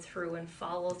go through and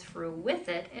follow through with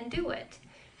it and do it.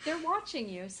 They're watching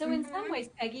you. So in some ways,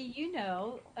 Peggy, you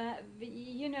know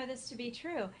this to be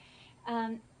true.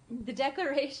 The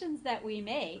declarations that we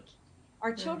make,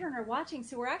 our children are watching,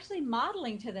 so we're actually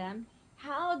modeling to them,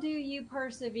 how do you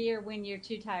persevere when you're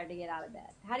too tired to get out of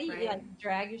bed? How do you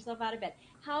drag yourself out of bed?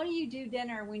 How do you do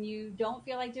dinner when you don't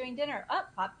feel like doing dinner?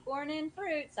 Popcorn and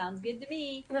fruit. Sounds good to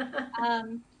me.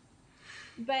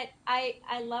 But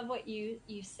I love what you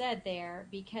said there,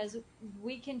 because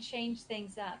we can change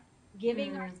things up,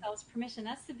 giving ourselves permission.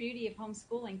 That's the beauty of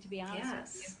homeschooling, to be honest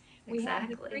with you. We have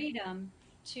the freedom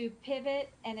to pivot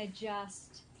and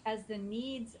adjust as the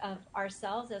needs of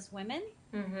ourselves as women,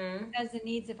 as the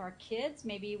needs of our kids.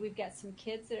 Maybe we've got some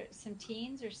kids that are some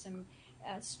teens or some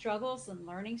struggles and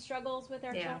learning struggles with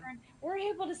our children. We're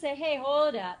able to say, hey,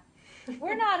 hold up.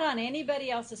 We're not on anybody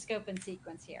else's scope and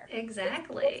sequence here.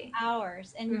 Exactly. It's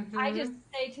ours. And I just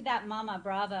say to that mama,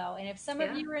 bravo. And if some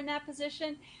of you are in that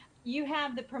position, you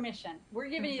have the permission. We're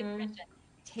giving you the permission.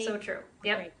 So true.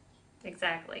 Yep.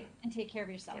 Exactly. And take care of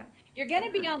yourself. Yep. You're going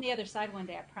to be on the other side one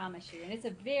day, I promise you. And it's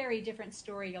a very different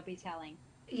story you'll be telling.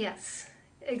 Yes,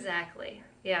 exactly.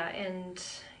 Yeah, and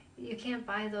you can't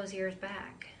buy those years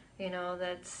back.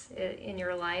 That's in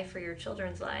your life or your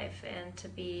children's life. And to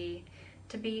be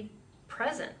to be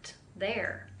present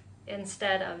there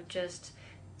instead of just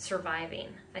surviving.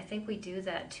 I think we do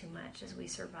that too much as we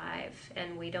survive,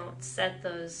 and we don't set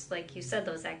those, like you said,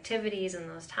 those activities and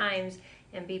those times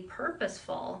and be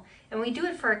purposeful. And we do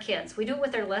it for our kids. We do it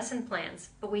with their lesson plans,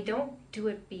 but we don't do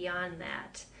it beyond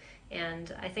that.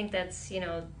 And I think that's,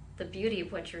 the beauty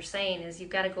of what you're saying is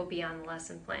you've got to go beyond the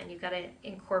lesson plan. You've got to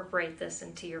incorporate this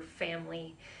into your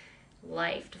family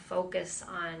life, to focus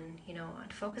on,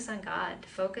 to focus on God, to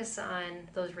focus on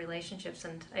those relationships.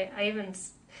 And I even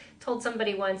told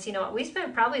somebody once, we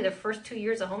spent probably the first 2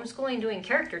 years of homeschooling doing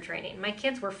character training. My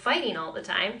kids were fighting all the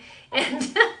time, and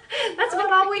that's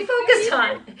about all we focused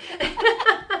on.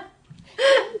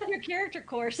 Your character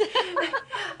course.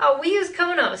 Oh, we use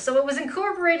Konos, so it was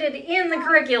incorporated in the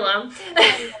curriculum.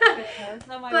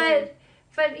 But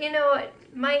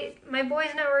my boys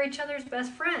now are each other's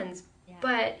best friends. Yeah.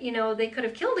 But they could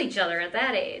have killed each other at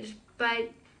that age.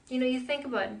 But you think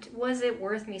about, was it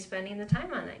worth me spending the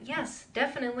time on that? Yes,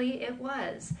 definitely it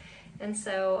was. And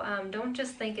so don't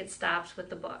just think it stops with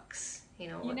the books.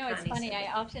 It's funny.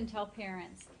 I often tell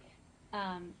parents,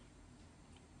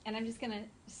 and I'm just going to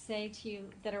say to you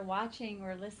that are watching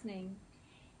or listening,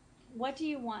 what do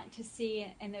you want to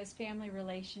see in those family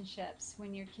relationships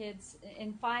when your kids,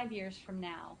 in 5 years from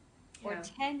now, or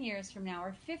 10 years from now,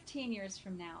 or 15 years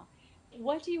from now?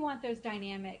 What do you want those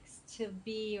dynamics to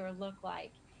be or look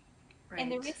like? Right.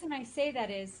 And the reason I say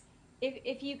that is,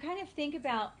 if you kind of think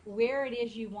about where it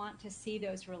is you want to see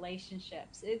those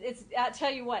relationships, I'll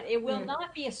tell you what, it will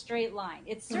not be a straight line.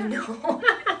 It's certainly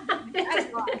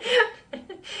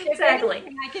exactly.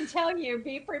 Anything, I can tell you,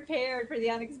 be prepared for the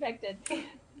unexpected.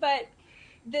 But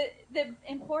the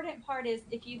important part is,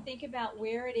 if you think about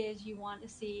where it is you want to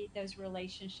see those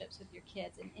relationships with your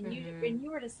kids, and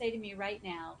you were to say to me right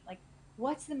now, like,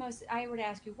 I would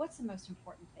ask you, what's the most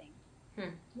important thing?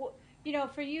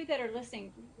 For you that are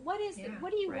listening, what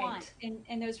do you want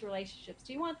in those relationships?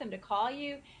 Do you want them to call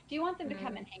you? Do you want them to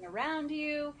come and hang around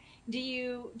you? Do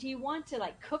you want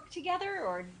to cook together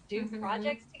or do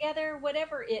projects together?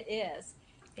 Whatever it is.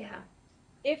 Yeah.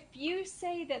 If you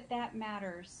say that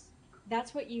matters,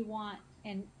 that's what you want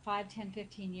in 5, 10,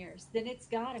 15 years, then it's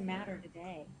got to matter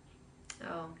today.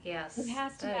 Oh, yes. It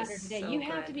has to matter today. You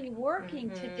have to be working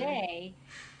today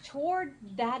toward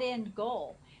that end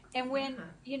goal. And when,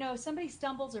 somebody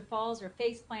stumbles or falls or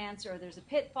face plants, or there's a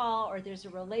pitfall, or there's a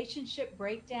relationship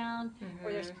breakdown,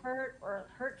 or there's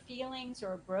hurt feelings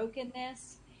or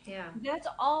brokenness, that's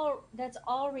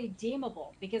all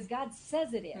redeemable, because God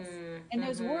says it is. And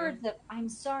those words of, I'm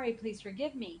sorry, please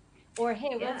forgive me, or,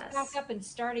 hey, let's back up and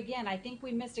start again. I think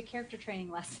we missed a character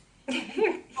training lesson.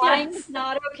 Flying's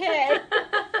not okay.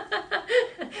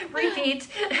 Repeat.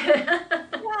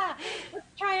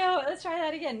 Let's try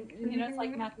that again. It's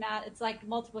like mathematics. It's like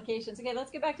multiplications. Okay,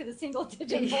 let's get back to the single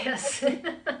digit. Yes.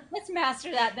 Let's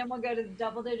master that. Then we'll go to the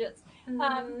double digits.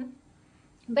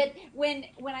 But when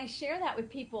I share that with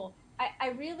people, I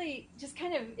really just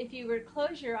kind of, if you were to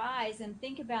close your eyes and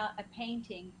think about a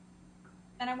painting,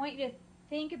 and I want you to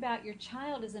think about your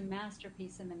child as a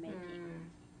masterpiece in the making.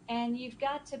 And you've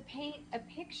got to paint a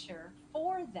picture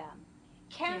for them.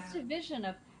 Cast a vision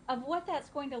of what that's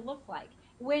going to look like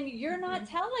when you're not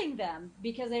telling them,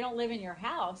 because they don't live in your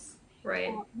house,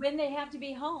 right? When they have to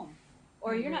be home,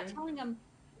 or you're not telling them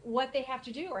what they have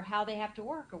to do, or how they have to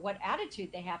work, or what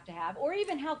attitude they have to have, or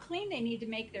even how clean they need to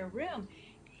make their room.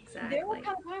 Exactly. There will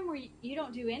come a time where you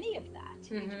don't do any of that.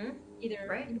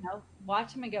 Either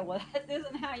watch them and go, well, that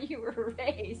isn't how you were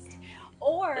raised,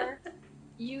 or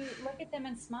you look at them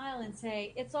and smile and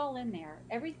say, it's all in there.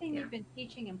 Everything you've been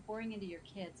teaching and pouring into your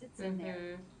kids, it's in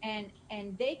there.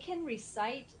 And they can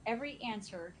recite every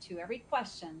answer to every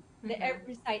question,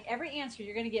 recite every answer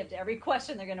you're going to give to every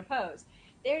question they're going to pose.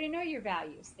 They already know your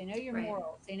values. They know your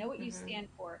morals. They know what you stand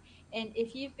for. And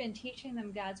if you've been teaching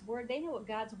them God's word, they know what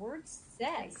God's word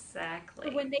says. Exactly.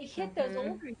 So when they hit those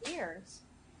older years,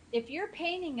 if you're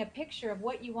painting a picture of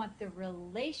what you want the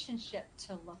relationship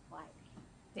to look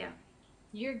like,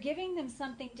 you're giving them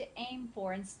something to aim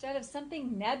for, instead of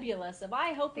something nebulous of,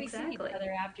 I hope we see each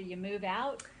other after you move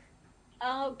out.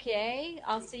 Okay,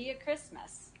 I'll see you at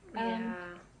Christmas.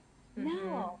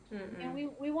 No. And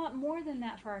we want more than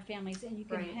that for our families, and you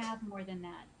can have more than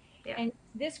that. Yeah. And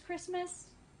this Christmas,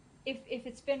 if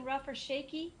it's been rough or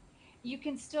shaky, you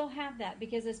can still have that,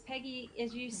 because as Peggy,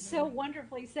 as you so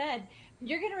wonderfully said,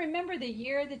 you're going to remember the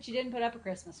year that you didn't put up a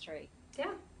Christmas tree.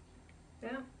 Yeah,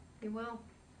 you will.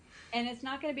 And it's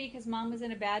not going to be because Mom was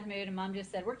in a bad mood and Mom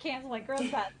just said, we're canceling Girl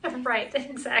Scouts. Right,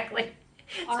 exactly.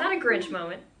 It's not a Grinch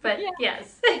moment, but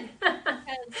yes. Because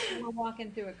we're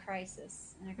walking through a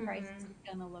crisis, and a crisis is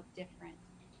going to look different.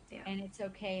 Yeah. And it's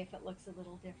okay if it looks a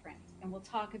little different. And we'll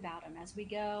talk about them as we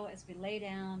go, as we lay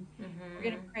down. We're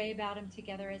going to Mm-hmm. pray about them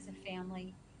together as a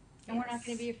family. And we're not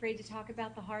going to Yes. be afraid to talk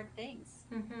about the hard things.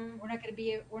 Mm-hmm. We're not going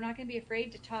to be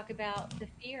afraid to talk about the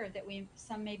fear that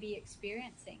some may be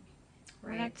experiencing.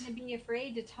 We're not Right. going to be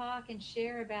afraid to talk and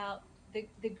share about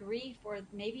the grief or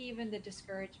maybe even the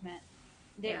discouragement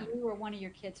that Yeah. you or one of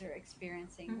your kids are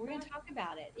experiencing. We're going Mm-hmm. to talk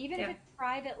about it, even if Yeah. it's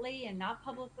privately and not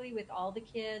publicly with all the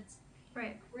kids.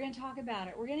 Right. We're going to talk about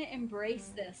it. We're going to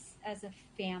embrace Mm. this as a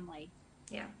family.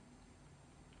 Yeah.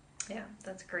 Yeah,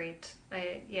 that's great.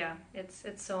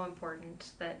 It's so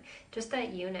important that just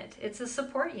that unit. It's a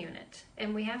support unit,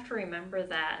 and we have to remember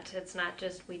that it's not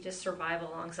just we just survive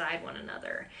alongside one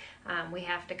another. We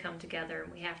have to come together.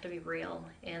 We have to be real,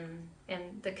 and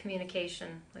the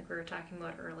communication, like we were talking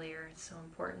about earlier, is so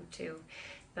important too.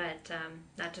 But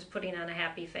not just putting on a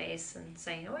happy face and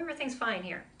saying, "Oh, everything's fine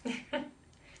here."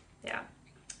 Yeah.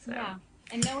 So. Yeah.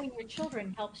 And knowing your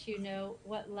children helps you know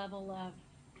what level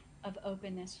of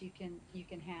openness you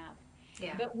can have.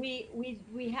 Yeah. But we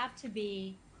have to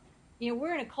be,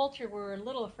 we're in a culture where we're a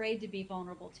little afraid to be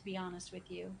vulnerable, to be honest with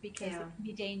you, because Yeah. it can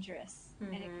be dangerous. And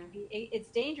Mm-hmm. it's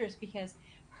dangerous because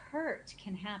hurt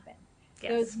can happen.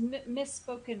 Those Yes.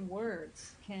 misspoken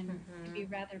words can Mm-hmm. be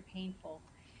rather painful.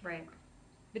 Right.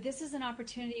 But this is an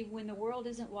opportunity when the world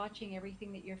isn't watching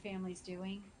everything that your family's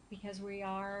doing, because we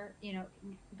are,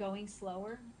 going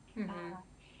slower, uh, Mm-hmm.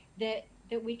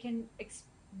 that we can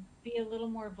be a little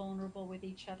more vulnerable with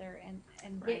each other, and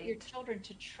get your Right. children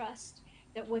to trust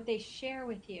that what they share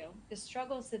with you, the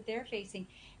struggles that they're facing.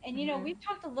 And Mm-hmm. we've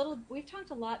talked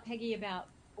a lot, Peggy, about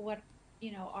what,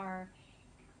 our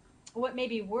what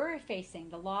maybe we're facing,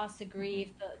 the loss, the Mm-hmm. grief,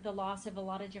 the loss of a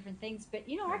lot of different things. But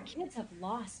our Right. kids have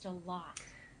lost a lot.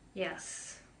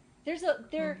 Yes. There's a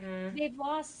they're Mm-hmm. they've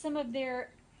lost some of their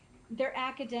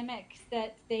academics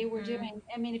that they were Mm-hmm. doing.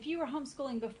 I mean, if you were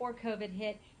homeschooling before COVID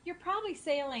hit, you're probably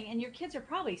sailing, and your kids are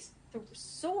probably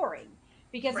soaring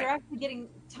because they're Right. actually getting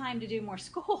time to do more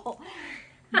school.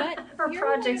 But Or you're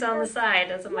projects on the another, side.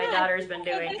 That's what my yeah, daughter's been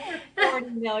you're doing. another 40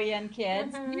 million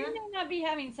kids. You Mm-hmm. may not be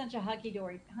having such a hunky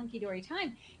dory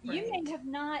time. You may Right. have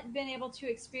not been able to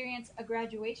experience a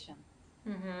graduation.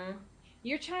 Mm-hmm.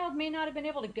 Your child may not have been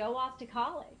able to go off to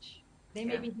college. They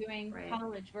may Yeah. be doing Right.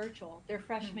 college virtual their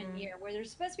freshman Mm-hmm. year, where they're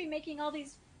supposed to be making all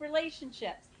these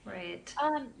relationships. Right.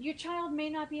 Your child may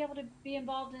not be able to be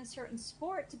involved in a certain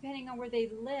sport depending on where they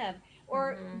live,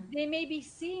 or Mm-hmm. they may be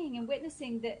seeing and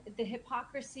witnessing the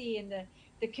hypocrisy and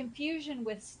the confusion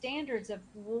with standards of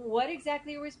what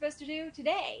exactly are we supposed to do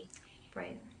today.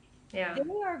 Right. Yeah.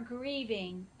 They are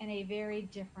grieving in a very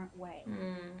different way.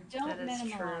 That Don't is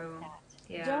minimize true. that.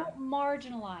 Yeah. Don't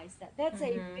marginalize that. That's a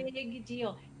Mm-hmm. big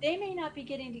deal. They may not be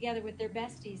getting together with their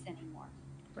besties anymore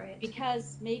Right.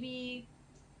 because maybe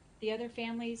the other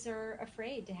families are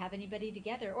afraid to have anybody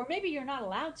together, or maybe you're not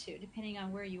allowed to, depending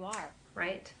on where you are.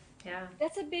 Right. Yeah.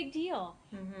 That's a big deal.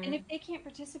 Mm-hmm. And if they can't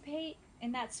participate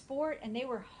in that sport and they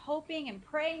were hoping and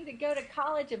praying to go to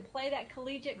college and play that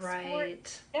collegiate sport,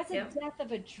 Right. that's a Yep. death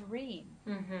of a dream.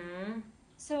 Mm-hmm.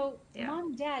 So, Yeah. mom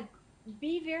and dad,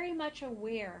 be very much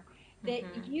aware that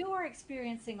Mm-hmm. you are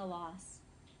experiencing a loss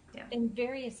Yeah. in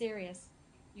various areas.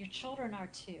 Your children are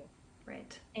too.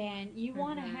 Right. And you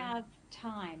want to Mm-hmm. have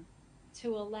time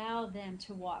to allow them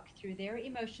to walk through their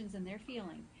emotions and their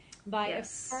feeling by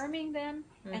Yes. affirming them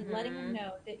and letting them Mm-hmm.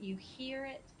 know that you hear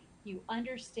it, you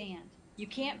understand. You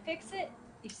can't fix it.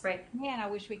 Right. Man, I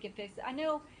wish we could fix it. I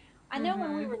know when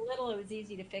we Mm-hmm. were little, it was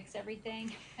easy to fix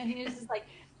everything. And it was just like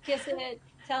kiss it,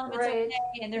 tell them it's Right.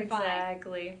 okay, and they're fine.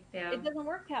 Exactly. Yeah. It doesn't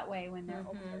work that way when they're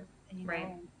Mm-hmm. older,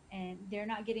 Right. and they're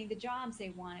not getting the jobs they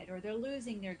wanted, or they're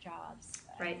losing their jobs.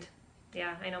 Right.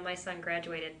 Yeah. I know my son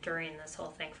graduated during this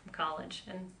whole thing from college,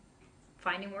 and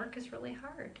finding work is really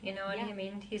hard. And Yeah, I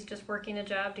mean, he's just working a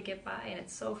job to get by, and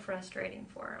it's so frustrating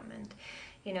for him. And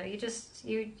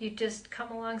you just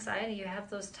come alongside and you have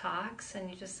those talks, and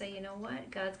you just say, you know what,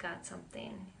 God's got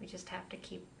something. We just have to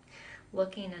keep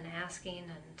looking and asking,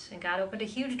 and God opened a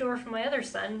huge door for my other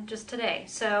son just today.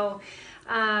 So,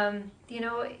 you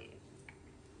know,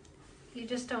 you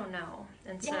just don't know,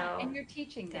 and yeah, so and you're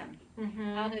teaching yeah. them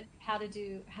how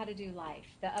Mm-hmm. to do life,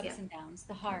 the Yeah. ups and downs,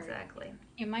 the hard. Exactly.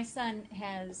 And my son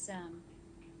has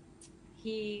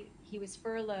he was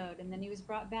furloughed, and then he was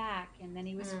brought back, and Mm.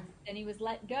 then he was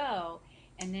let go,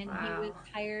 and then he was Wow.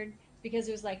 hired because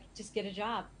it was like, just get a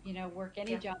job, work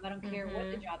any Yeah. job. I don't care what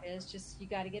the Mm-hmm. job is, just you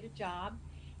got to get a job.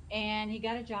 And he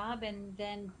got a job, and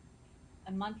then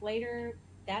a month later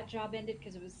that job ended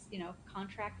because it was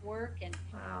contract work, and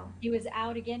Wow. he was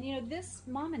out again. This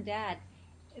mom and dad,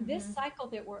 this cycle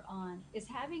that we're on is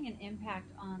having an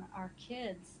impact on our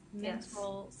kids' Yes.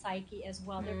 mental psyche as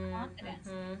well, their confidence.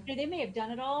 Mm-hmm. They may have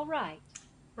done it all right.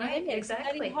 They Right, may have studied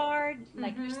exactly. hard,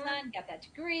 like your Mm-hmm. son, got that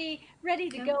degree, ready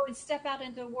to Yep. go and step out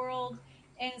into the world.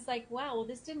 And it's like, wow, well,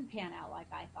 this didn't pan out like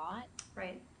I thought.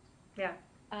 Right. Yeah.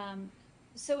 Um,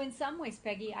 so in some ways,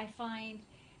 Peggy, I find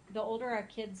the older our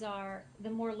kids are, the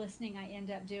more listening I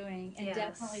end up doing, and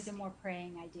definitely the Yes. more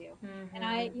praying I do. And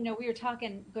Mm-hmm. we were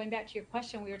talking, going back to your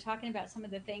question, we were talking about some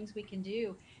of the things we can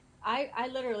do. I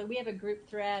literally, we have a group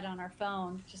thread on our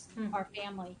phone, just Mm. our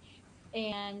family,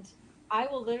 and I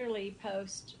will literally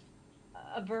post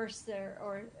a verse there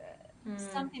or Mm.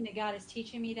 something that God is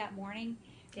teaching me that morning,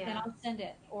 then Yeah. I'll send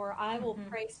it. Or I will Mm-hmm.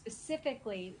 pray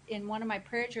specifically in one of my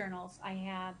prayer journals. I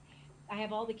have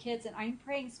all the kids and I'm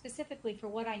praying specifically for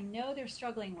what I know they're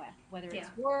struggling with, whether Yeah.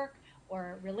 it's work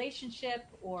or relationship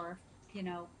or, you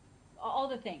know, all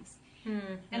the things.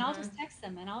 And I'll Mm-hmm. just text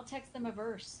them and I'll text them a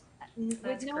verse with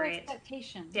That's no great.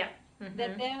 expectation Yeah.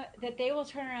 that Mm-hmm. they will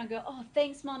turn around and go, "Oh,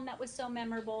 thanks, Mom. That was so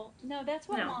memorable." No, that's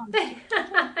what No. moms do.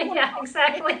 That's what Yeah, moms do.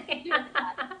 They exactly. do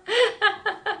that.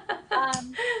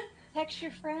 Um, Text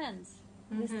your friends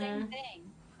the same Mm-hmm.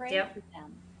 thing. Pray Yep. for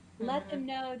them. Let Mm-hmm. them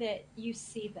know that you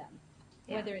see them,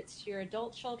 Yeah. whether it's your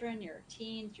adult children, your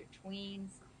teens, your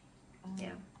tweens.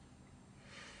 Yeah. Um,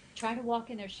 Try to walk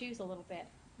in their shoes a little bit.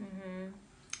 Mm-hmm.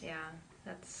 Yeah,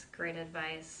 that's great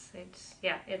advice. It's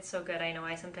so good. I know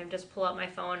I sometimes just pull out my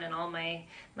phone and all my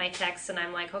texts, and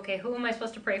I'm like, okay, who am I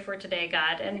supposed to pray for today,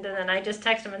 God? And then I just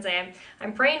text them and say,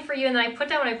 I'm praying for you, and then I put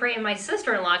down what I pray. And my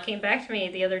sister-in-law came back to me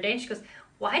the other day, and she goes,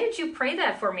 why did you pray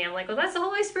that for me? I'm like, well, that's the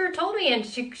Holy Spirit told me. And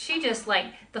she just like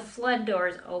the flood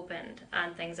doors opened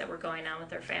on things that were going on with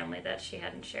her family that she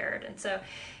hadn't shared. And so,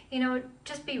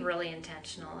 just be really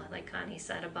intentional, like Connie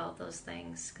said, about those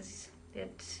things, because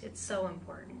it's so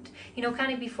important.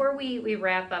 Connie, before we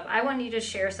wrap up, I want you to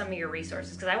share some of your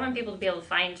resources, because I want people to be able to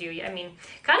find you. I mean,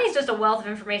 Connie's just a wealth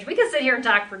of information. We could sit here and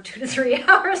talk for 2 to 3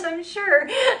 hours, I'm sure.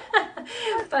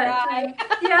 But Right.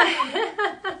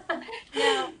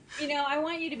 yeah. Now, I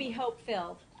want you to be hope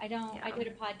filled. I Yeah. did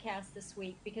a podcast this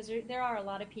week because there are a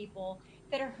lot of people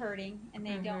that are hurting and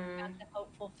they don't have Mm-hmm. the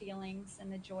hopeful feelings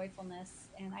and the joyfulness.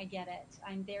 And I get it.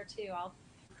 I'm there too. I'll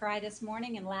cry this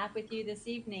morning and laugh with you this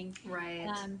evening. Right.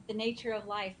 The nature of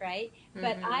life, right?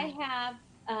 But Mm-hmm.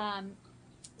 um,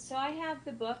 I have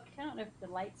the book. I don't know if the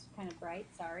light's kind of bright.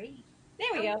 Sorry.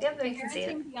 There we Oh, go. yep, I can see it.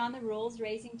 Parenting Beyond the Rules,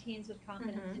 Raising Teens with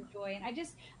Confidence Mm-hmm. and Joy. And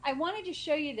I wanted to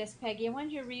show you this, Peggy. I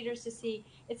wanted your readers to see.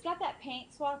 It's got that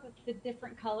paint swap with the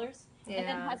different colors, and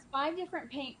then Yeah. has 5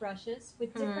 different paint brushes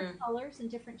with different Hmm. colors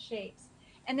and different shapes.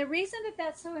 And the reason that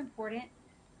that's so important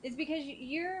is because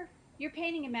you're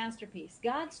painting a masterpiece.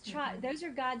 Mm-hmm. Those are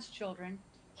God's children.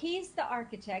 He's the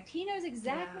architect. He knows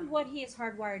exactly Yeah. what he has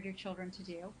hardwired your children to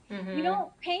do. You Mm-hmm.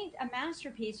 don't paint a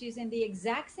masterpiece using the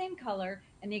exact same color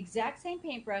and the exact same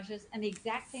paintbrushes and the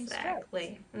exact same strokes.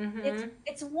 Exactly. It's Mm-hmm.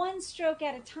 it's one stroke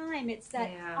at a time. It's that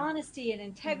Yeah. honesty and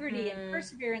integrity and Mm-hmm.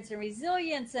 perseverance and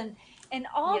resilience and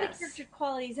all the Yes. character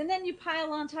qualities. And then you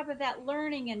pile on top of that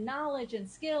learning and knowledge and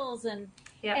skills Yep.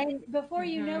 and before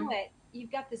you know Mm-hmm. it, you've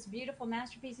got this beautiful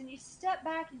masterpiece and you step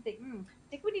back and think, I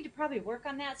think we need to probably work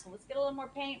on that. So let's get a little more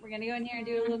paint. We're going to go in here and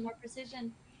do a little more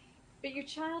precision. But your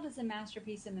child is a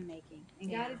masterpiece in the making, and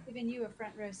God Yeah. has given you a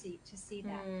front row seat to see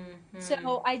that. Mm-hmm.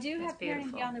 So I do That's have Parenting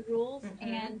beautiful. Beyond the Rules,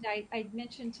 Mm-hmm. and I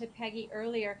mentioned to Peggy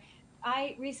earlier,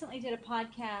 I recently did a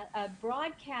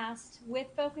broadcast with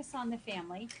Focus on the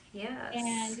Family, Yes.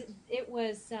 and it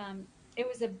was a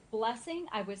blessing.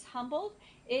 I was humbled.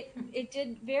 It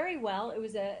did very well. It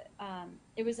was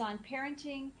on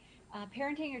parenting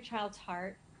your child's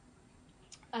heart,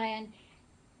 and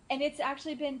it's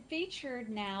actually been featured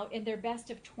now in their best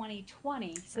of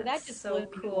 2020. So That's that just blew so me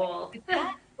away. cool. But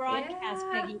that broadcast,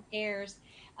 Yeah. Peggy, airs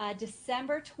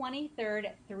December 23rd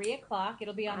at 3 o'clock.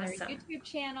 It'll be on their Awesome. YouTube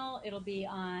channel. It'll be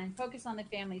on Focus on the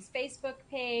Family's Facebook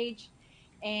page.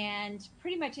 And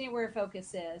pretty much anywhere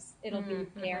Focus is, it'll be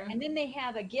there. Mm-hmm. And then they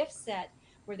have a gift set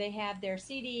where they have their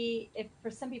CD, if for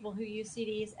some people who use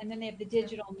CDs, and then they have the Yep.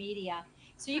 digital media.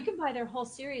 So you can buy their whole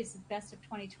series, Best of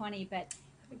 2020. But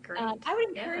That'd be great. I would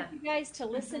encourage Yeah. you guys to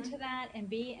listen Mm-hmm. to that and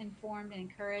be informed and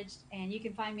encouraged. And you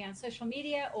can find me on social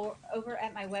media or over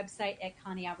at my website at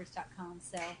conniealbers.com.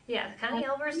 So, Yeah, be well,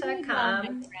 my ConnieElbers.com.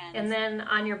 And friends. then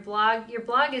on your blog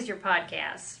is your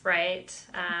podcast, right?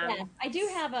 Yes, I do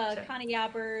have a So,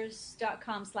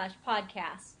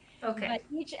 conniealbers.com/podcast, okay. but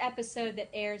each episode that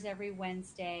airs every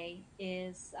Wednesday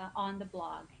is on the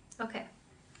blog. Okay.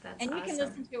 That's and you awesome. can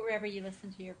listen to it wherever you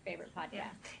listen to your favorite podcast. Yeah.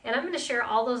 And I'm going to share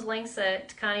all those links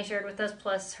that Connie shared with us,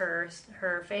 plus her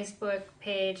Facebook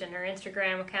page and her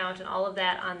Instagram account and all of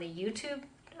that on the YouTube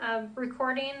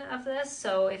recording of this.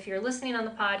 So if you're listening on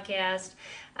the podcast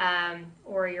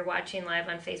or you're watching live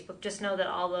on Facebook, just know that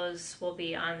all those will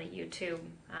be on the YouTube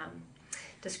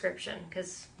description,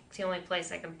 because it's the only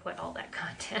place I can put all that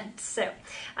content. So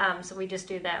we just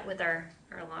do that with our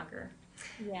longer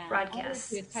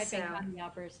broadcasts. All you do is type in Connie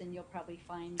Albers and you'll probably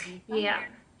find me. Yeah.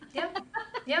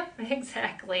 Yep,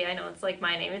 exactly. I know, it's like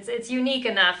my name. It's unique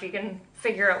enough. You can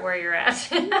figure out where you're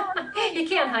at. You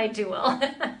can't hide too well.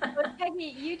 But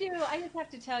Peggy, you do. I just have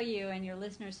to tell you and your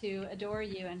listeners who adore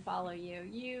you and follow you,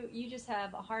 you just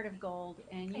have a heart of gold,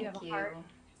 and you have a heart.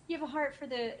 You have a heart for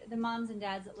the moms and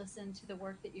dads that listen to the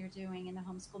work that you're doing in the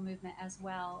homeschool movement as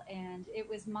well. And it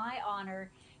was my honor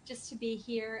just to be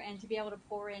here and to be able to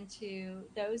pour into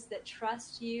those that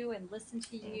trust you and listen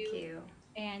to you. Thank you.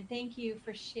 And thank you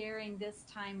for sharing this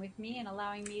time with me and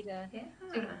allowing me to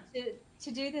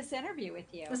do this interview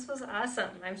with you. This was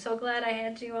awesome. I'm so glad I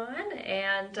had you on.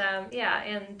 And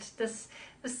and this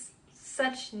was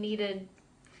such needed,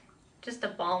 just a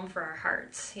balm for our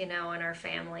hearts, and our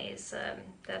families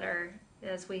that are,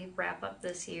 as we wrap up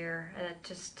this year.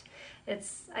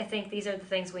 I think these are the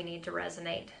things we need to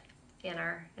resonate in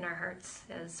our hearts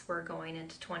as we're going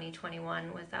into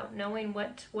 2021 without knowing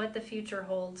what the future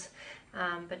holds,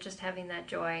 but just having that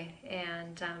joy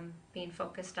and being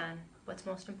focused on what's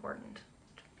most important.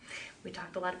 We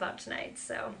talked a lot about tonight,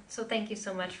 so thank you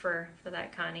so much for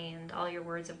that, Connie, and all your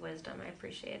words of wisdom. I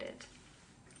appreciate it.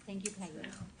 Thank you, Peggy.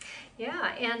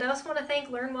 And I also want to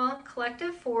thank Learn Well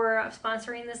Collective for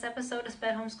sponsoring this episode of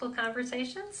SPED Homeschool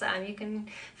Conversations. You can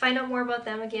find out more about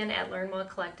them again at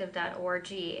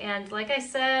learnwellcollective.org. And like I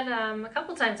said a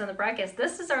couple times on the broadcast,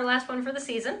 this is our last one for the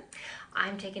season.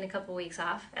 I'm taking a couple weeks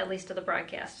off, at least of the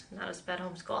broadcast, not of SPED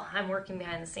Homeschool. I'm working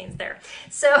behind the scenes there.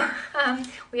 So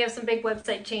we have some big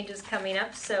website changes coming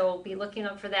up, so be looking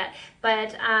up for that.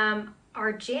 But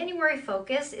our January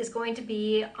focus is going to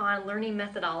be on learning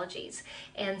methodologies.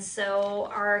 And so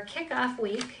our kickoff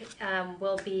week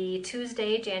will be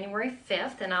Tuesday, January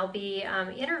 5th, and I'll be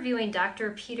interviewing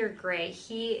Dr. Peter Gray.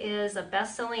 He is a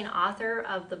best-selling author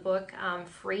of the book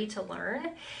Free to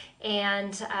Learn,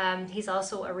 and he's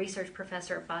also a research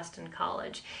professor at Boston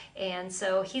College. And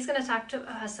so he's going to talk to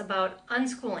us about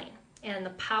unschooling and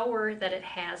the power that it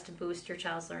has to boost your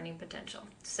child's learning potential.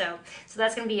 So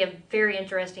that's going to be a very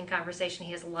interesting conversation.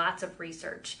 He has lots of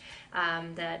research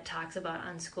that talks about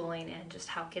unschooling and just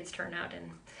how kids turn out. And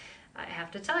I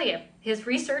have to tell you, his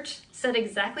research said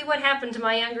exactly what happened to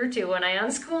my younger two when I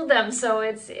unschooled them. So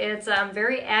it's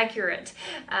very accurate.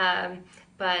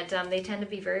 But they tend to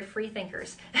be very free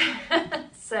thinkers.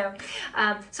 So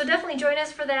definitely join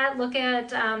us for that. Look at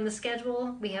the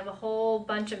schedule. We have a whole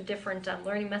bunch of different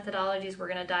learning methodologies we're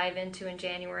going to dive into in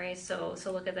January. So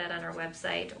look at that on our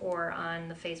website or on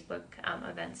the Facebook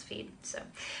events feed. So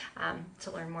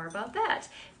to learn more about that.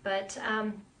 But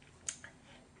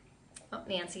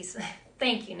Nancy's.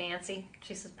 Thank you, Nancy.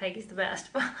 She says Peggy's the best.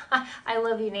 I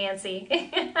love you, Nancy.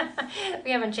 We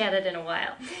haven't chatted in a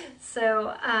while.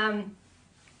 So.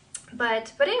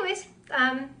 But anyways,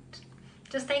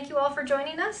 just thank you all for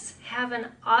joining us. Have an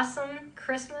awesome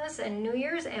Christmas and New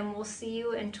Year's, and we'll see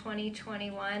you in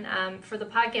 2021. For the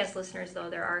podcast listeners, though,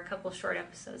 there are a couple short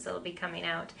episodes that will be coming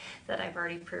out that I've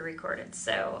already pre-recorded,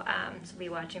 so be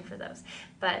watching for those.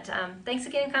 But thanks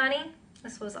again, Connie.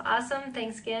 This was awesome.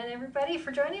 Thanks again, everybody,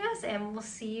 for joining us, and we'll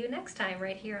see you next time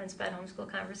right here on SPED Homeschool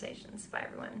Conversations. Bye,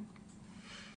 everyone.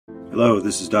 Hello,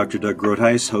 this is Dr. Doug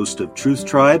Groothuis, host of Truth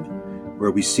Tribe,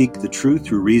 where we seek the truth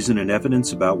through reason and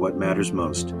evidence about what matters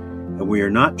most. And we are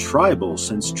not tribal,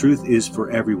 since truth is for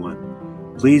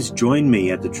everyone. Please join me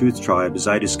at the Truth Tribe as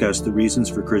I discuss the reasons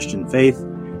for Christian faith,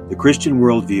 the Christian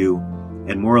worldview,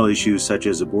 and moral issues such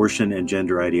as abortion and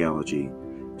gender ideology.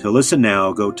 To listen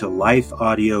now, go to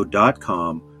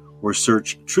lifeaudio.com or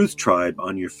search Truth Tribe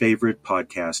on your favorite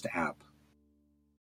podcast app.